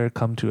new player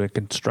come to a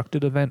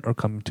constructed event or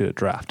come to a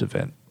draft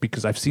event?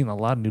 Because I've seen a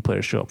lot of new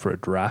players show up for a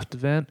draft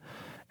event,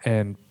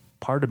 and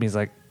part of me is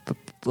like a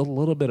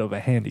little bit of a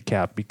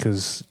handicap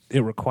because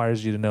it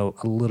requires you to know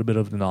a little bit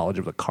of the knowledge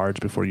of the cards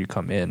before you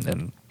come in,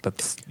 and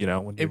that's when you're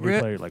a new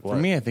player, like what? For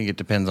me, I think it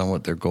depends on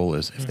what their goal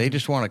is. If they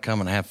just want to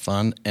come and have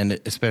fun, and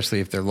especially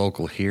if they're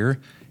local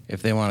here,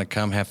 if they want to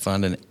come have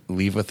fun and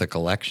leave with a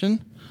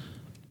collection,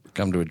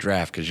 come to a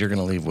draft because you're going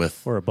to leave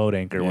with or a boat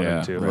anchor, one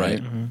or two,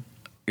 right? Mm-hmm.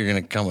 You're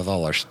going to come with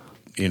all our,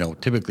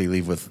 typically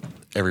leave with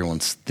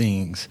everyone's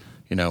things,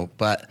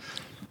 but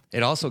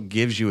it also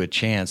gives you a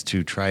chance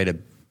to try to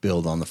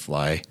build on the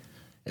fly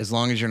as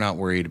long as you're not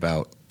worried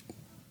about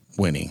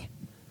winning.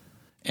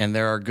 And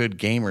there are good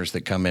gamers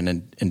that come in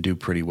and do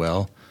pretty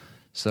well.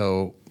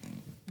 So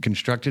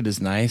constructed is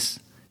nice.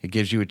 It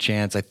gives you a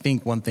chance. I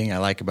think one thing I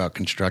like about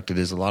constructed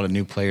is a lot of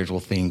new players will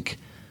think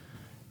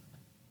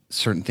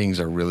certain things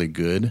are really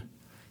good,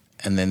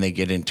 and then they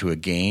get into a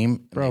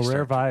game. Bro,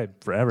 rare vibe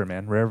forever,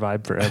 man. Rare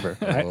vibe forever.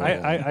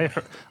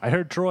 I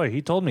heard Troy.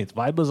 He told me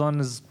Vibe was on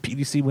his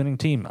PDC winning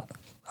team.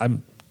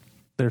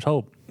 There's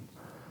hope.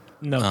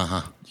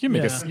 No. You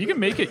can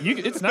make it.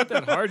 It's not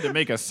that hard to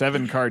make a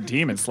 7-card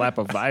team and slap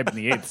a Vibe in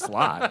the 8th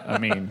slot. I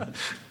mean,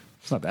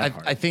 it's not that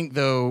hard. I think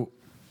though,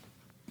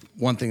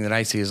 one thing that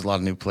I see is a lot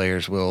of new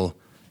players will,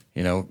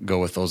 go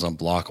with those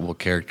unblockable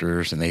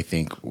characters, and they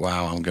think,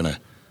 "Wow,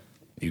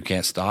 you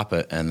can't stop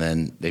it," and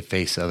then they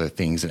face other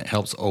things, and it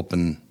helps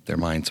open their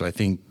mind. So I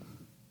think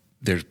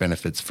there's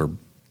benefits for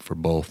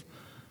both.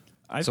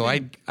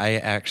 I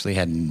actually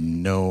had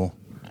no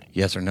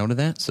yes or no to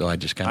that, so I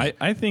just kind of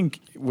I think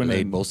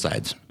laid both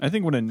sides. I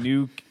think when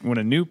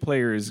a new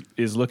player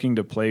is looking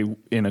to play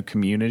in a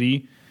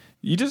community,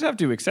 you just have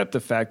to accept the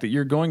fact that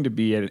you're going to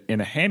be in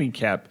a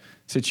handicap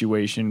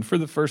situation for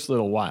the first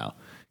little while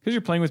because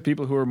you're playing with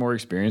people who are more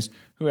experienced,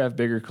 who have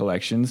bigger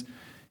collections,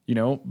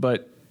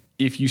 But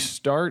if you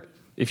start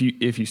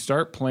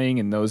playing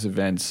in those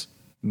events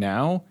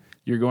now,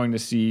 you're going to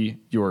see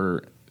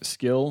your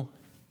skill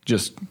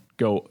just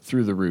go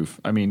through the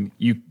roof. I mean,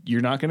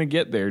 you're not going to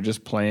get there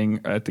just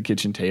playing at the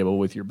kitchen table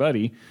with your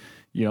buddy.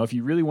 If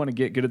you really want to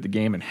get good at the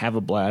game and have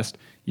a blast,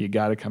 you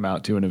got to come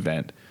out to an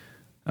event,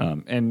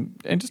 and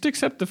just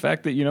accept the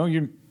fact that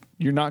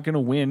you're not going to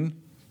win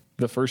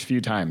the first few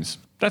times.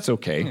 That's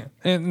okay. Yeah.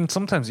 And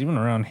sometimes even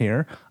around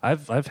here,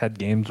 I've had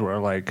games where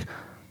I'm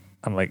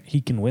like, he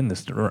can win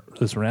this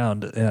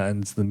round,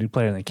 and it's the new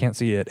player, and they can't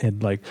see it. And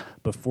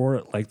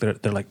before,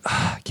 they're like,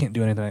 I can't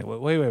do anything.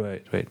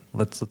 Wait.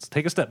 Let's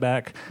take a step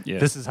back. Yeah.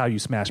 This is how you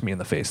smash me in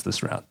the face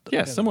this round.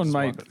 Yeah, someone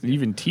might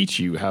even teach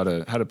you how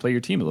to play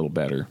your team a little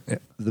better. Yeah.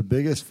 The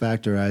biggest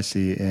factor I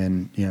see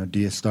in, do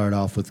you start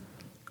off with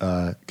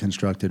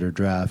constructed or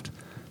draft?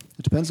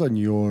 It depends on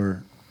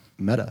your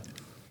meta.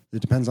 It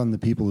depends on the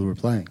people who are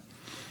playing.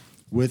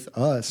 With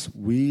us,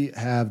 we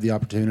have the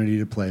opportunity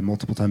to play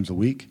multiple times a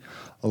week.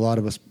 A lot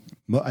of us,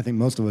 I think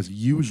most of us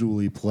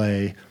usually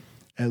play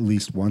at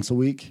least once a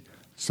week,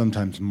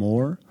 sometimes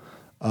more.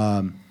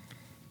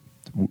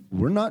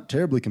 We're not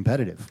terribly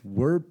competitive.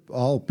 We're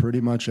all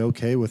pretty much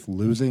okay with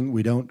losing.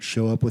 We don't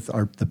show up with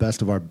the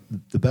best of the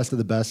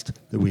best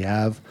that we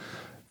have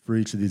for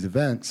each of these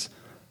events.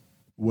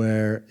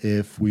 Where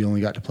if we only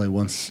got to play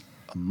once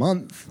a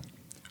month,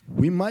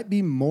 we might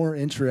be more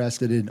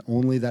interested in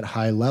only that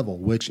high level,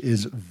 which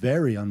is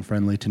very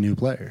unfriendly to new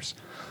players.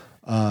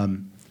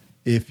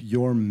 If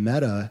your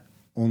meta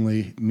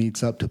only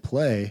meets up to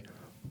play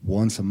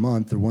once a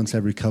month or once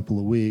every couple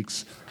of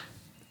weeks,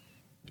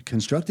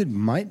 constructed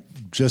might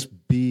just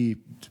be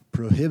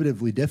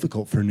prohibitively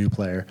difficult for a new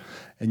player,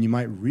 and you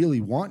might really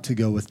want to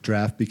go with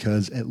draft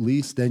because at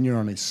least then you're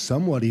on a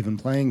somewhat even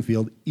playing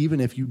field, even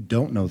if you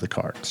don't know the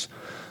cards.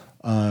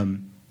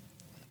 On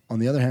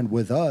the other hand,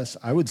 with us,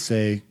 I would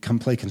say come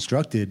play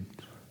constructed.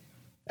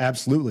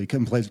 Absolutely,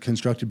 come play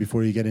constructed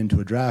before you get into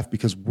a draft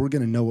because we're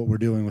going to know what we're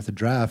doing with a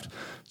draft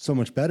so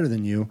much better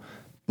than you.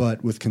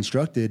 But with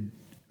constructed,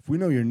 if we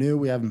know you're new,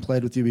 we haven't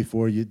played with you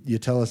before, you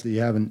tell us that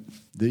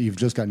you've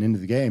just gotten into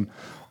the game,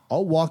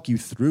 I'll walk you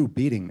through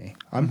beating me.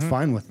 I'm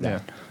fine with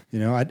that.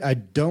 Yeah. I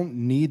don't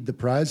need the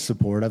prize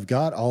support. I've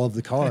got all of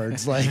the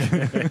cards. What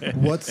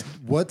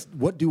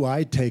do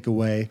I take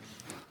away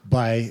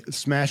by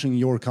smashing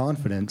your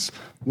confidence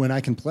when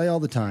I can play all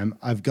the time?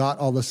 I've got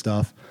all the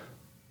stuff,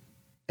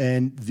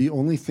 and the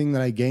only thing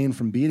that I gain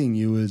from beating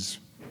you is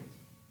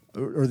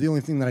or the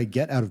only thing that I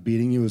get out of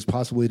beating you is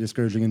possibly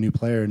discouraging a new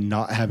player,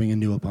 not having a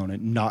new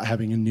opponent, not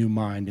having a new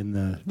mind in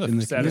the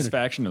community.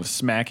 satisfaction of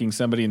smacking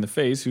somebody in the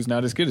face who's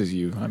not as good as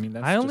you. I mean,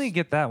 that's I only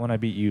get that when I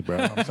beat you, bro.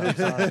 I'm so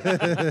sorry.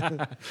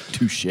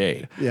 touche.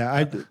 Yeah,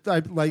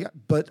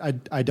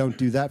 I don't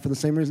do that for the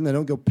same reason I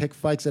don't go pick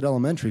fights at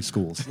elementary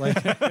schools. Like,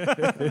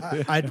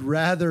 I'd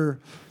rather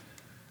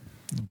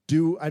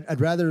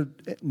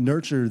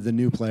nurture the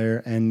new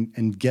player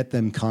and get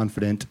them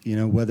confident,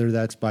 whether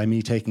that's by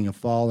me taking a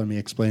fall or me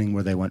explaining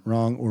where they went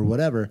wrong or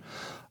whatever.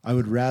 I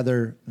would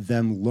rather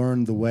them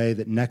learn the way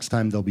that next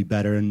time they'll be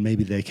better and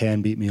maybe they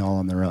can beat me all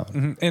on their own.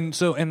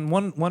 Mm-hmm. And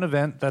one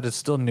event that is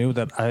still new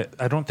that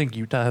I don't think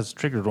Utah has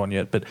triggered one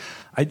yet, but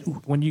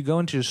when you go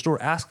into your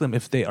store, ask them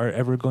if they are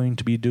ever going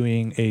to be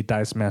doing a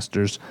Dice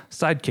Masters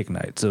Sidekick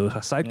Night. So a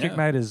Sidekick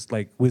Night is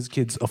like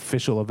WizKids'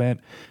 official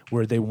event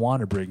where they want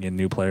to bring in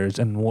new players,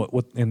 and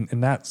in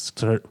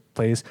that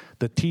place,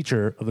 the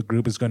teacher of the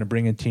group is going to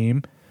bring a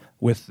team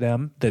with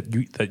them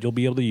that you'll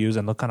be able to use,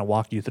 and they'll kind of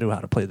walk you through how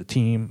to play the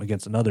team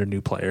against another new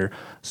player.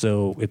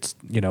 So it's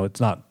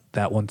not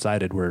that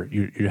one-sided where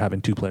you're having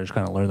two players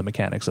kind of learn the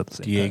mechanics at the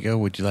same time. Diego,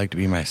 would you like to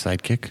be my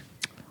sidekick?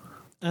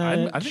 I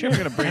think I'm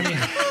going to bring.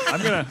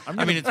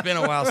 I mean, it's been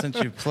a while since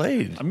you've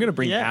played. I'm going to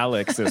bring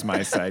Alex as my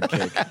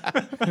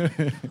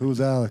sidekick.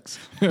 Who's Alex?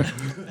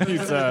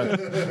 He's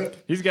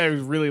a guy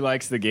who really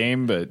likes the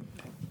game, but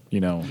he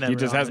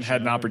just hasn't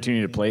had an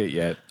opportunity to play it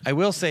yet. I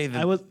will say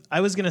that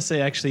I was going to say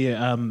actually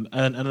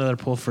another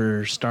pull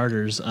for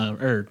starters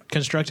or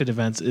constructed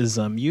events is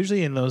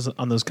usually on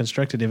those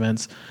constructed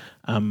events.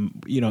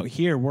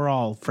 Here we're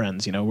all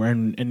friends.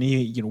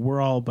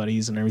 We're all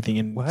buddies and everything.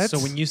 And What? so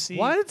when you see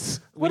what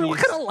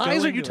kind of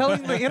lies are you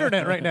telling the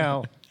internet right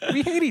now?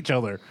 We hate each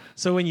other.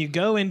 So when you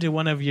go into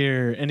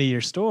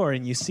your store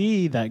and you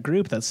see that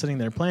group that's sitting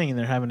there playing and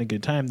they're having a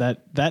good time,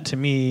 that to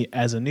me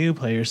as a new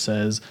player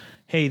says,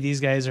 hey, these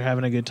guys are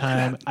having a good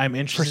time. I'm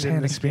interested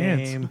in this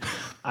game.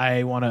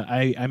 I may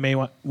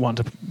want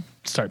to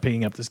start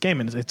picking up this game.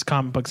 And it's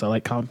comic books. I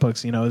like comic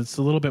books. It's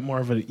a little bit more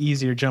of an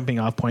easier jumping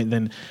off point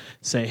than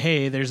say,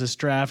 hey, there's this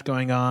draft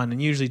going on. And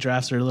usually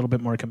drafts are a little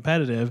bit more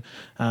competitive,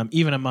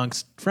 even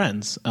amongst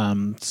friends.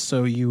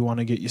 So you want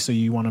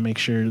to make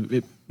sure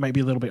it might be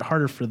a little bit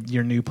harder for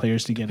your new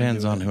players to get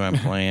depends into on who I'm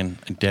playing.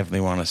 I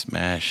definitely want to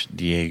smash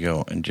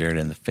Diego and Jared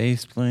in the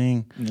face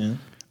playing. Yeah.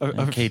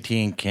 KT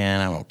and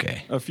Ken, I'm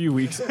okay. A few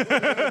weeks ago,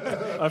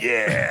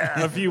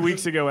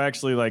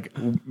 actually, like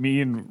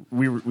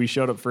we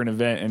showed up for an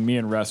event, and me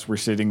and Russ were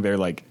sitting there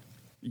like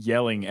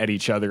yelling at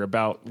each other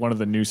about one of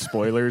the new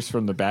spoilers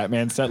from the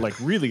Batman set, like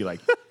really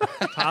like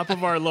top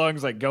of our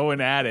lungs, like going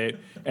at it.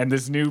 And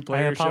this new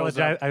player shows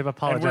up. I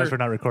apologize for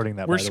not recording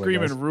that. We're by the way,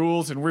 screaming guys.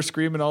 rules, and we're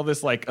screaming all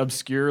this like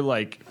obscure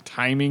like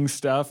timing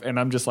stuff. And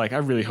I'm just like, I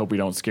really hope we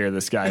don't scare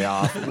this guy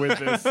off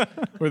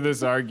with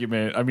this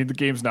argument. I mean, the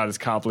game's not as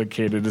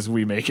complicated as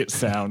we make it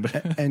sound.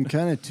 And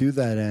kind of to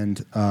that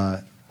end,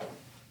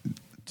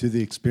 to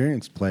the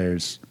experienced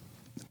players,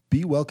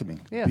 be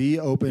welcoming, be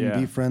open,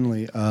 be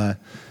friendly.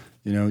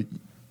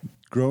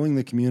 Growing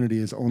the community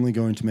is only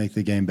going to make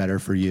the game better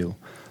for you.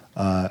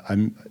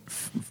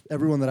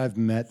 Everyone that I've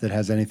met that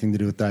has anything to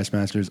do with Dice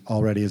Masters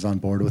already is on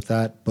board with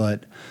that.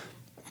 But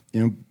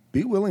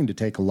be willing to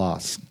take a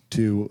loss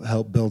to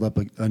help build up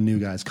a new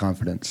guy's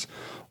confidence,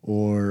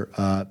 or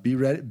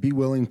be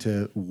willing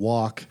to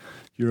walk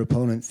your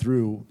opponent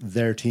through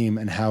their team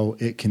and how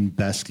it can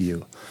best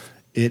you.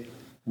 It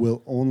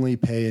will only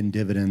pay in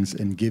dividends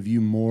and give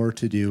you more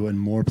to do and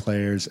more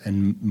players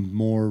and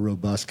more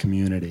robust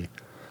community.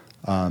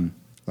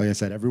 Like I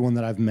said, everyone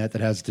that I've met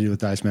that has to do with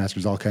Dice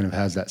Masters all kind of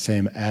has that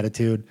same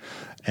attitude,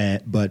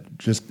 but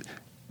just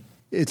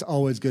it's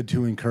always good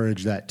to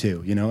encourage that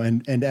too,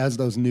 and as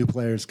those new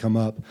players come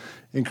up,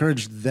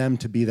 encourage them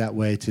to be that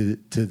way to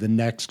the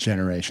next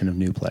generation of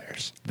new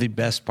players. The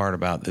best part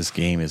about this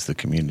game is the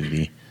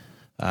community,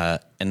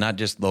 and not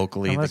just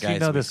locally. Unless the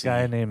guys this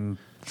guy named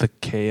the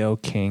KO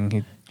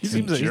King. He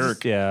seems a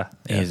jerk.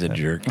 He's a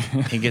jerk.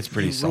 He gets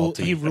pretty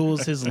salty. He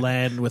rules his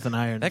land with an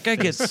iron. That guy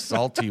gets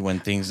salty when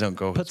things don't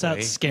go Puts his out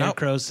way.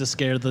 scarecrows to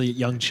scare the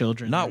young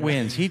children. Not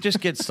wins. He just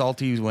gets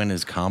salty when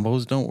his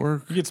combos don't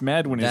work. He gets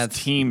mad when his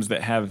That's- teams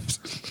that have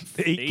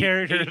Eight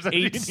characters.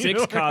 eight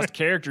 6-cost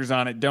characters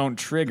on it don't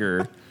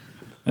trigger.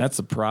 That's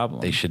a problem.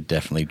 They should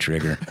definitely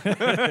trigger.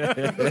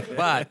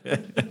 But,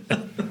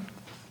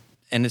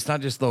 and it's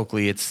not just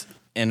locally, it's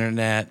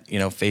internet,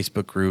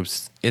 Facebook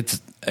groups. It's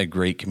a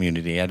great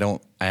community. I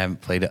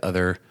haven't played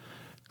other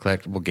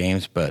collectible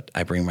games, but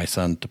I bring my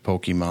son to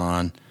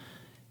Pokemon,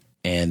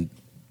 and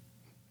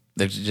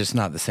they're just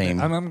not the same.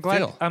 I'm glad.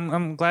 feel.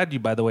 I'm glad you,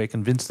 by the way,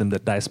 convinced him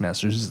that Dice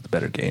Masters is the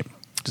better game.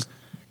 Just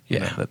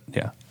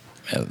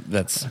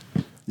That's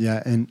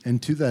Yeah,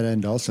 and to that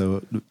end,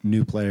 also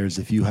new players,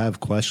 if you have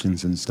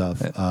questions and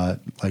stuff,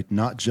 like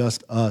not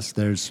just us,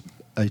 there's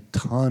a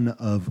ton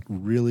of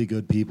really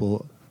good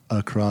people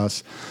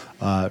across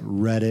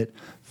Reddit,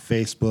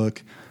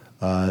 Facebook,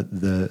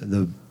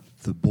 the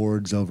the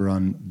boards over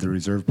on the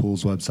Reserve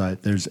Pools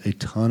website. There's a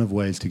ton of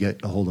ways to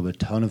get a hold of a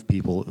ton of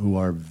people who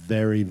are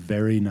very,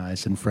 very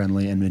nice and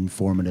friendly and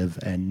informative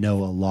and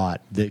know a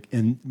lot.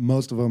 And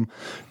most of them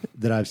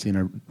that I've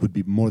seen would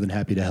be more than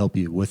happy to help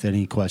you with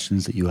any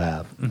questions that you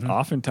have.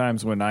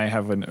 Oftentimes when I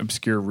have an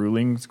obscure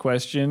rulings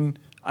question,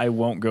 I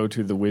won't go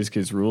to the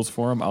WizKids rules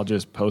forum. I'll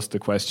just post the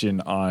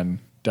question on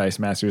Dice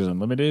Masters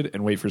Unlimited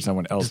and wait for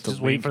someone else to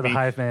just wait for the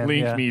hive man,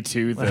 link me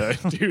to the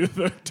to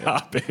the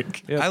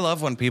topic. I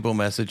love when people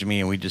message me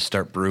and we just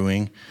start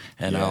brewing,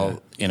 and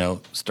I'll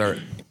start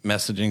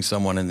messaging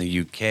someone in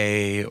the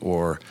UK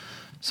or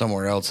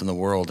somewhere else in the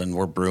world, and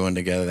we're brewing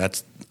together.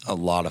 That's a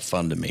lot of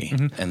fun to me,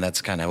 and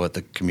that's kind of what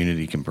the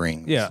community can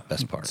bring. Yeah, the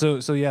best part.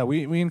 So yeah,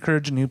 we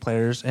encourage new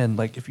players, and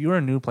like if you're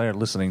a new player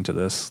listening to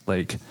this,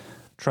 like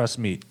trust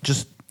me,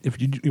 just. If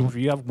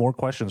you have more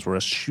questions for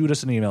us, shoot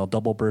us an email,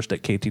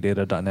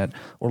 doubleburst@ktdata.net,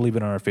 or leave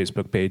it on our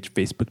Facebook page,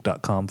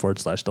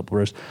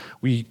 facebook.com/doubleburst.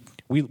 We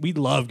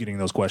love getting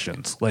those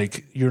questions.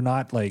 Like, you're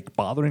not like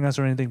bothering us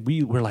or anything.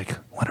 We're like,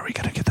 when are we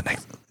going to get the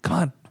next? Come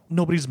on.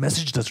 Nobody's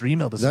messaged us or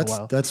emailed us in a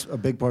while. That's a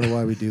big part of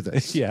why we do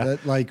this. Yeah.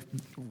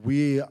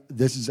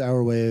 This is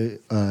our way,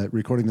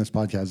 recording this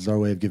podcast is our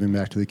way of giving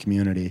back to the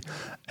community.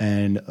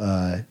 And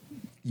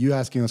you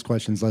asking us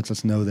questions lets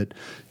us know that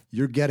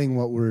you're getting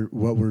what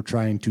we're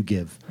trying to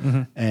give,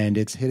 and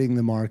it's hitting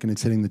the mark and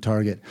it's hitting the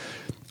target.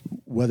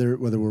 Whether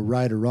we're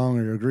right or wrong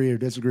or agree or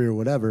disagree or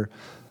whatever,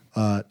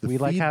 we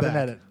like having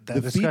that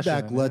the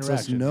feedback lets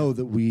us know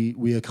that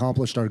we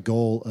accomplished our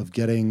goal of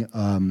getting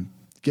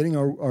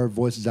our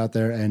voices out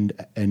there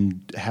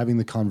and having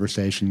the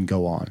conversation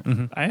go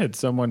on. I had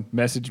someone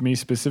message me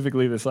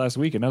specifically this last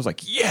week, and I was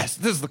like, "Yes,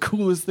 this is the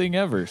coolest thing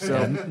ever."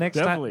 So next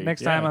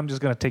time, I'm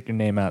just going to take your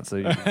name out. So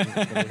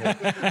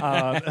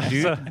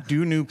you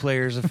do new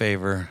players a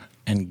favor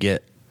and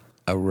get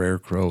a rare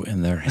crow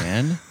in their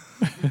hand.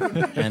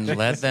 And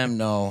let them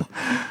know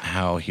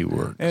how he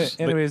works.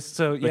 Anyways,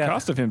 so the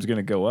cost of him is going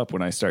to go up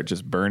when I start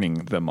just burning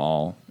them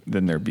all.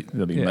 Then they'll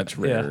be much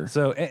rarer. Yeah.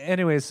 So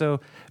anyways, so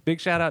big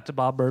shout out to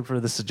Bob Bird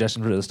for the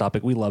suggestion for this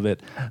topic. We love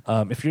it.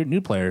 If you're a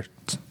new player,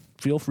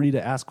 feel free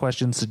to ask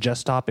questions,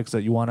 suggest topics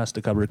that you want us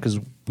to cover, because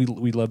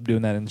we love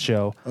doing that in the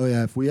show. Oh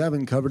yeah, if we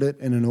haven't covered it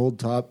in an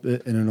old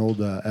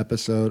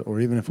episode, or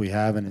even if we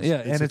haven't,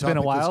 it's been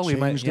a while, we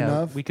might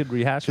enough, we could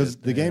rehash it because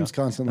the game's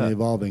constantly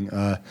evolving.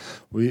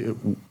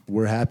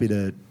 We're happy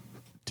to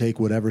take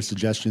whatever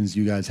suggestions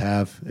you guys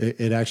have.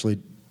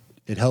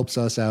 It helps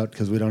us out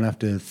because we don't have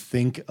to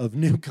think of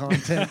new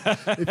content.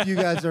 If you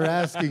guys are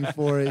asking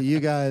for it, you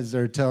guys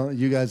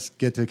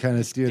get to kind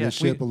of steer the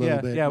ship a little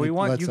bit. Yeah, we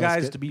want you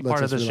guys to be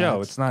part of the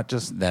show. It's not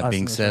just that. Us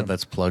being said,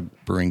 let's plug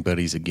Brewing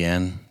Buddies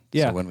again.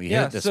 Yeah. So when we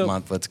hit this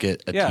month, let's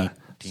get a team.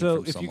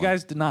 So if you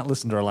guys did not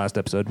listen to our last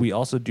episode, we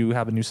also do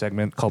have a new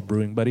segment called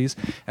Brewing Buddies.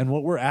 And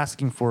what we're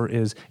asking for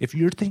is, if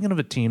you're thinking of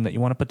a team that you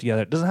want to put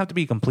together, it doesn't have to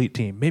be a complete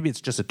team. Maybe it's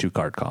just a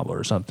 2-card combo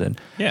or something.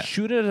 Yeah.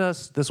 Shoot it at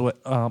us this way,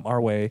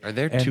 our way. Are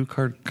there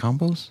 2-card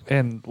combos?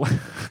 And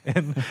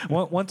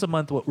once a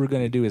month, what we're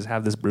going to do is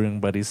have this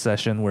Brewing Buddies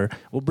session where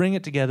we'll bring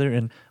it together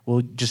and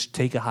we'll just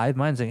take a hive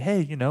mind saying,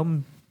 hey,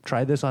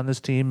 try this on this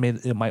team.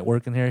 It might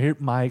work in here. Here,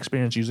 my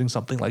experience using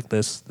something like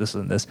this,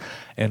 and this.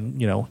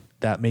 And,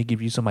 that may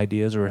give you some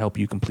ideas or help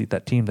you complete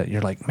that team that you're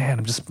like, man,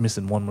 I'm just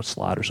missing one more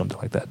slot or something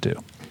like that too.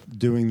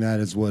 Doing that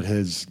is what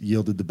has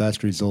yielded the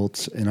best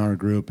results in our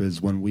group, is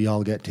when we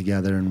all get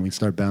together and we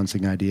start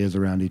bouncing ideas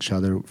around each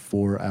other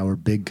for our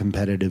big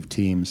competitive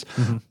teams.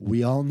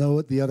 We all know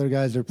what the other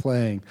guys are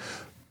playing,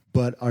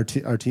 but our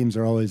teams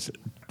are always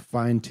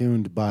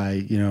fine-tuned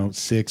by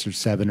 6 or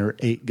 7 or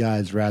 8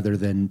 guys rather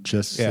than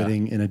just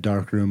sitting in a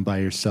dark room by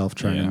yourself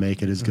trying to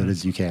make it as good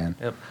as you can.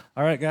 Yep.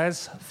 All right,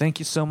 guys, thank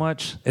you so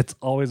much. It's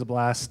always a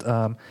blast.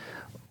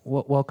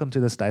 Welcome to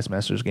this Dice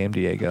Masters game,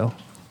 Diego.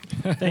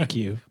 Thank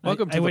you.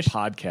 Welcome to the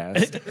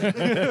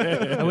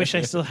podcast. I wish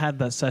I still had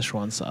that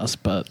Szechuan sauce,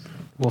 but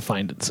we'll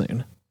find it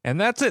soon. And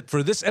that's it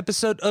for this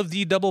episode of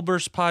the Double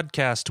Burst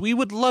Podcast. We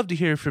would love to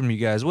hear from you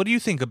guys. What do you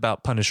think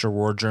about Punisher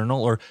War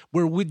Journal, or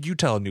where would you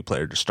tell a new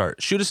player to start?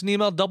 Shoot us an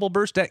email,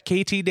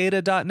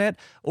 doubleburst@ktdata.net,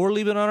 or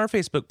leave it on our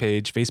Facebook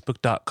page,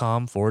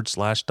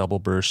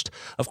 facebook.com/doubleburst.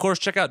 Of course,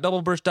 check out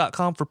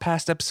doubleburst.com for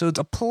past episodes,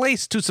 a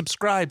place to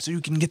subscribe so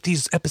you can get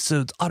these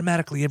episodes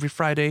automatically every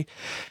Friday,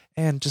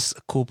 and just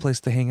a cool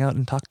place to hang out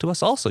and talk to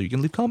us also. You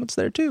can leave comments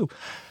there too.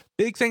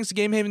 Big thanks to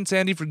Game Haven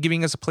Sandy for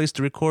giving us a place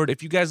to record.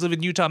 If you guys live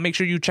in Utah, make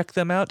sure you check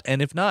them out.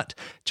 And if not,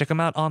 check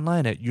them out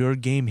online at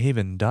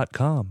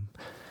yourgamehaven.com.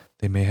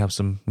 They may have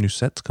some new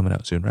sets coming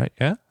out soon, right?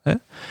 Yeah?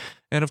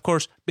 And of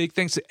course, big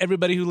thanks to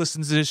everybody who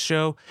listens to this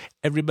show.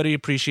 Everybody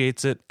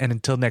appreciates it. And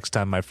until next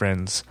time, my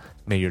friends,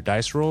 may your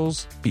dice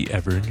rolls be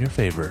ever in your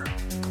favor.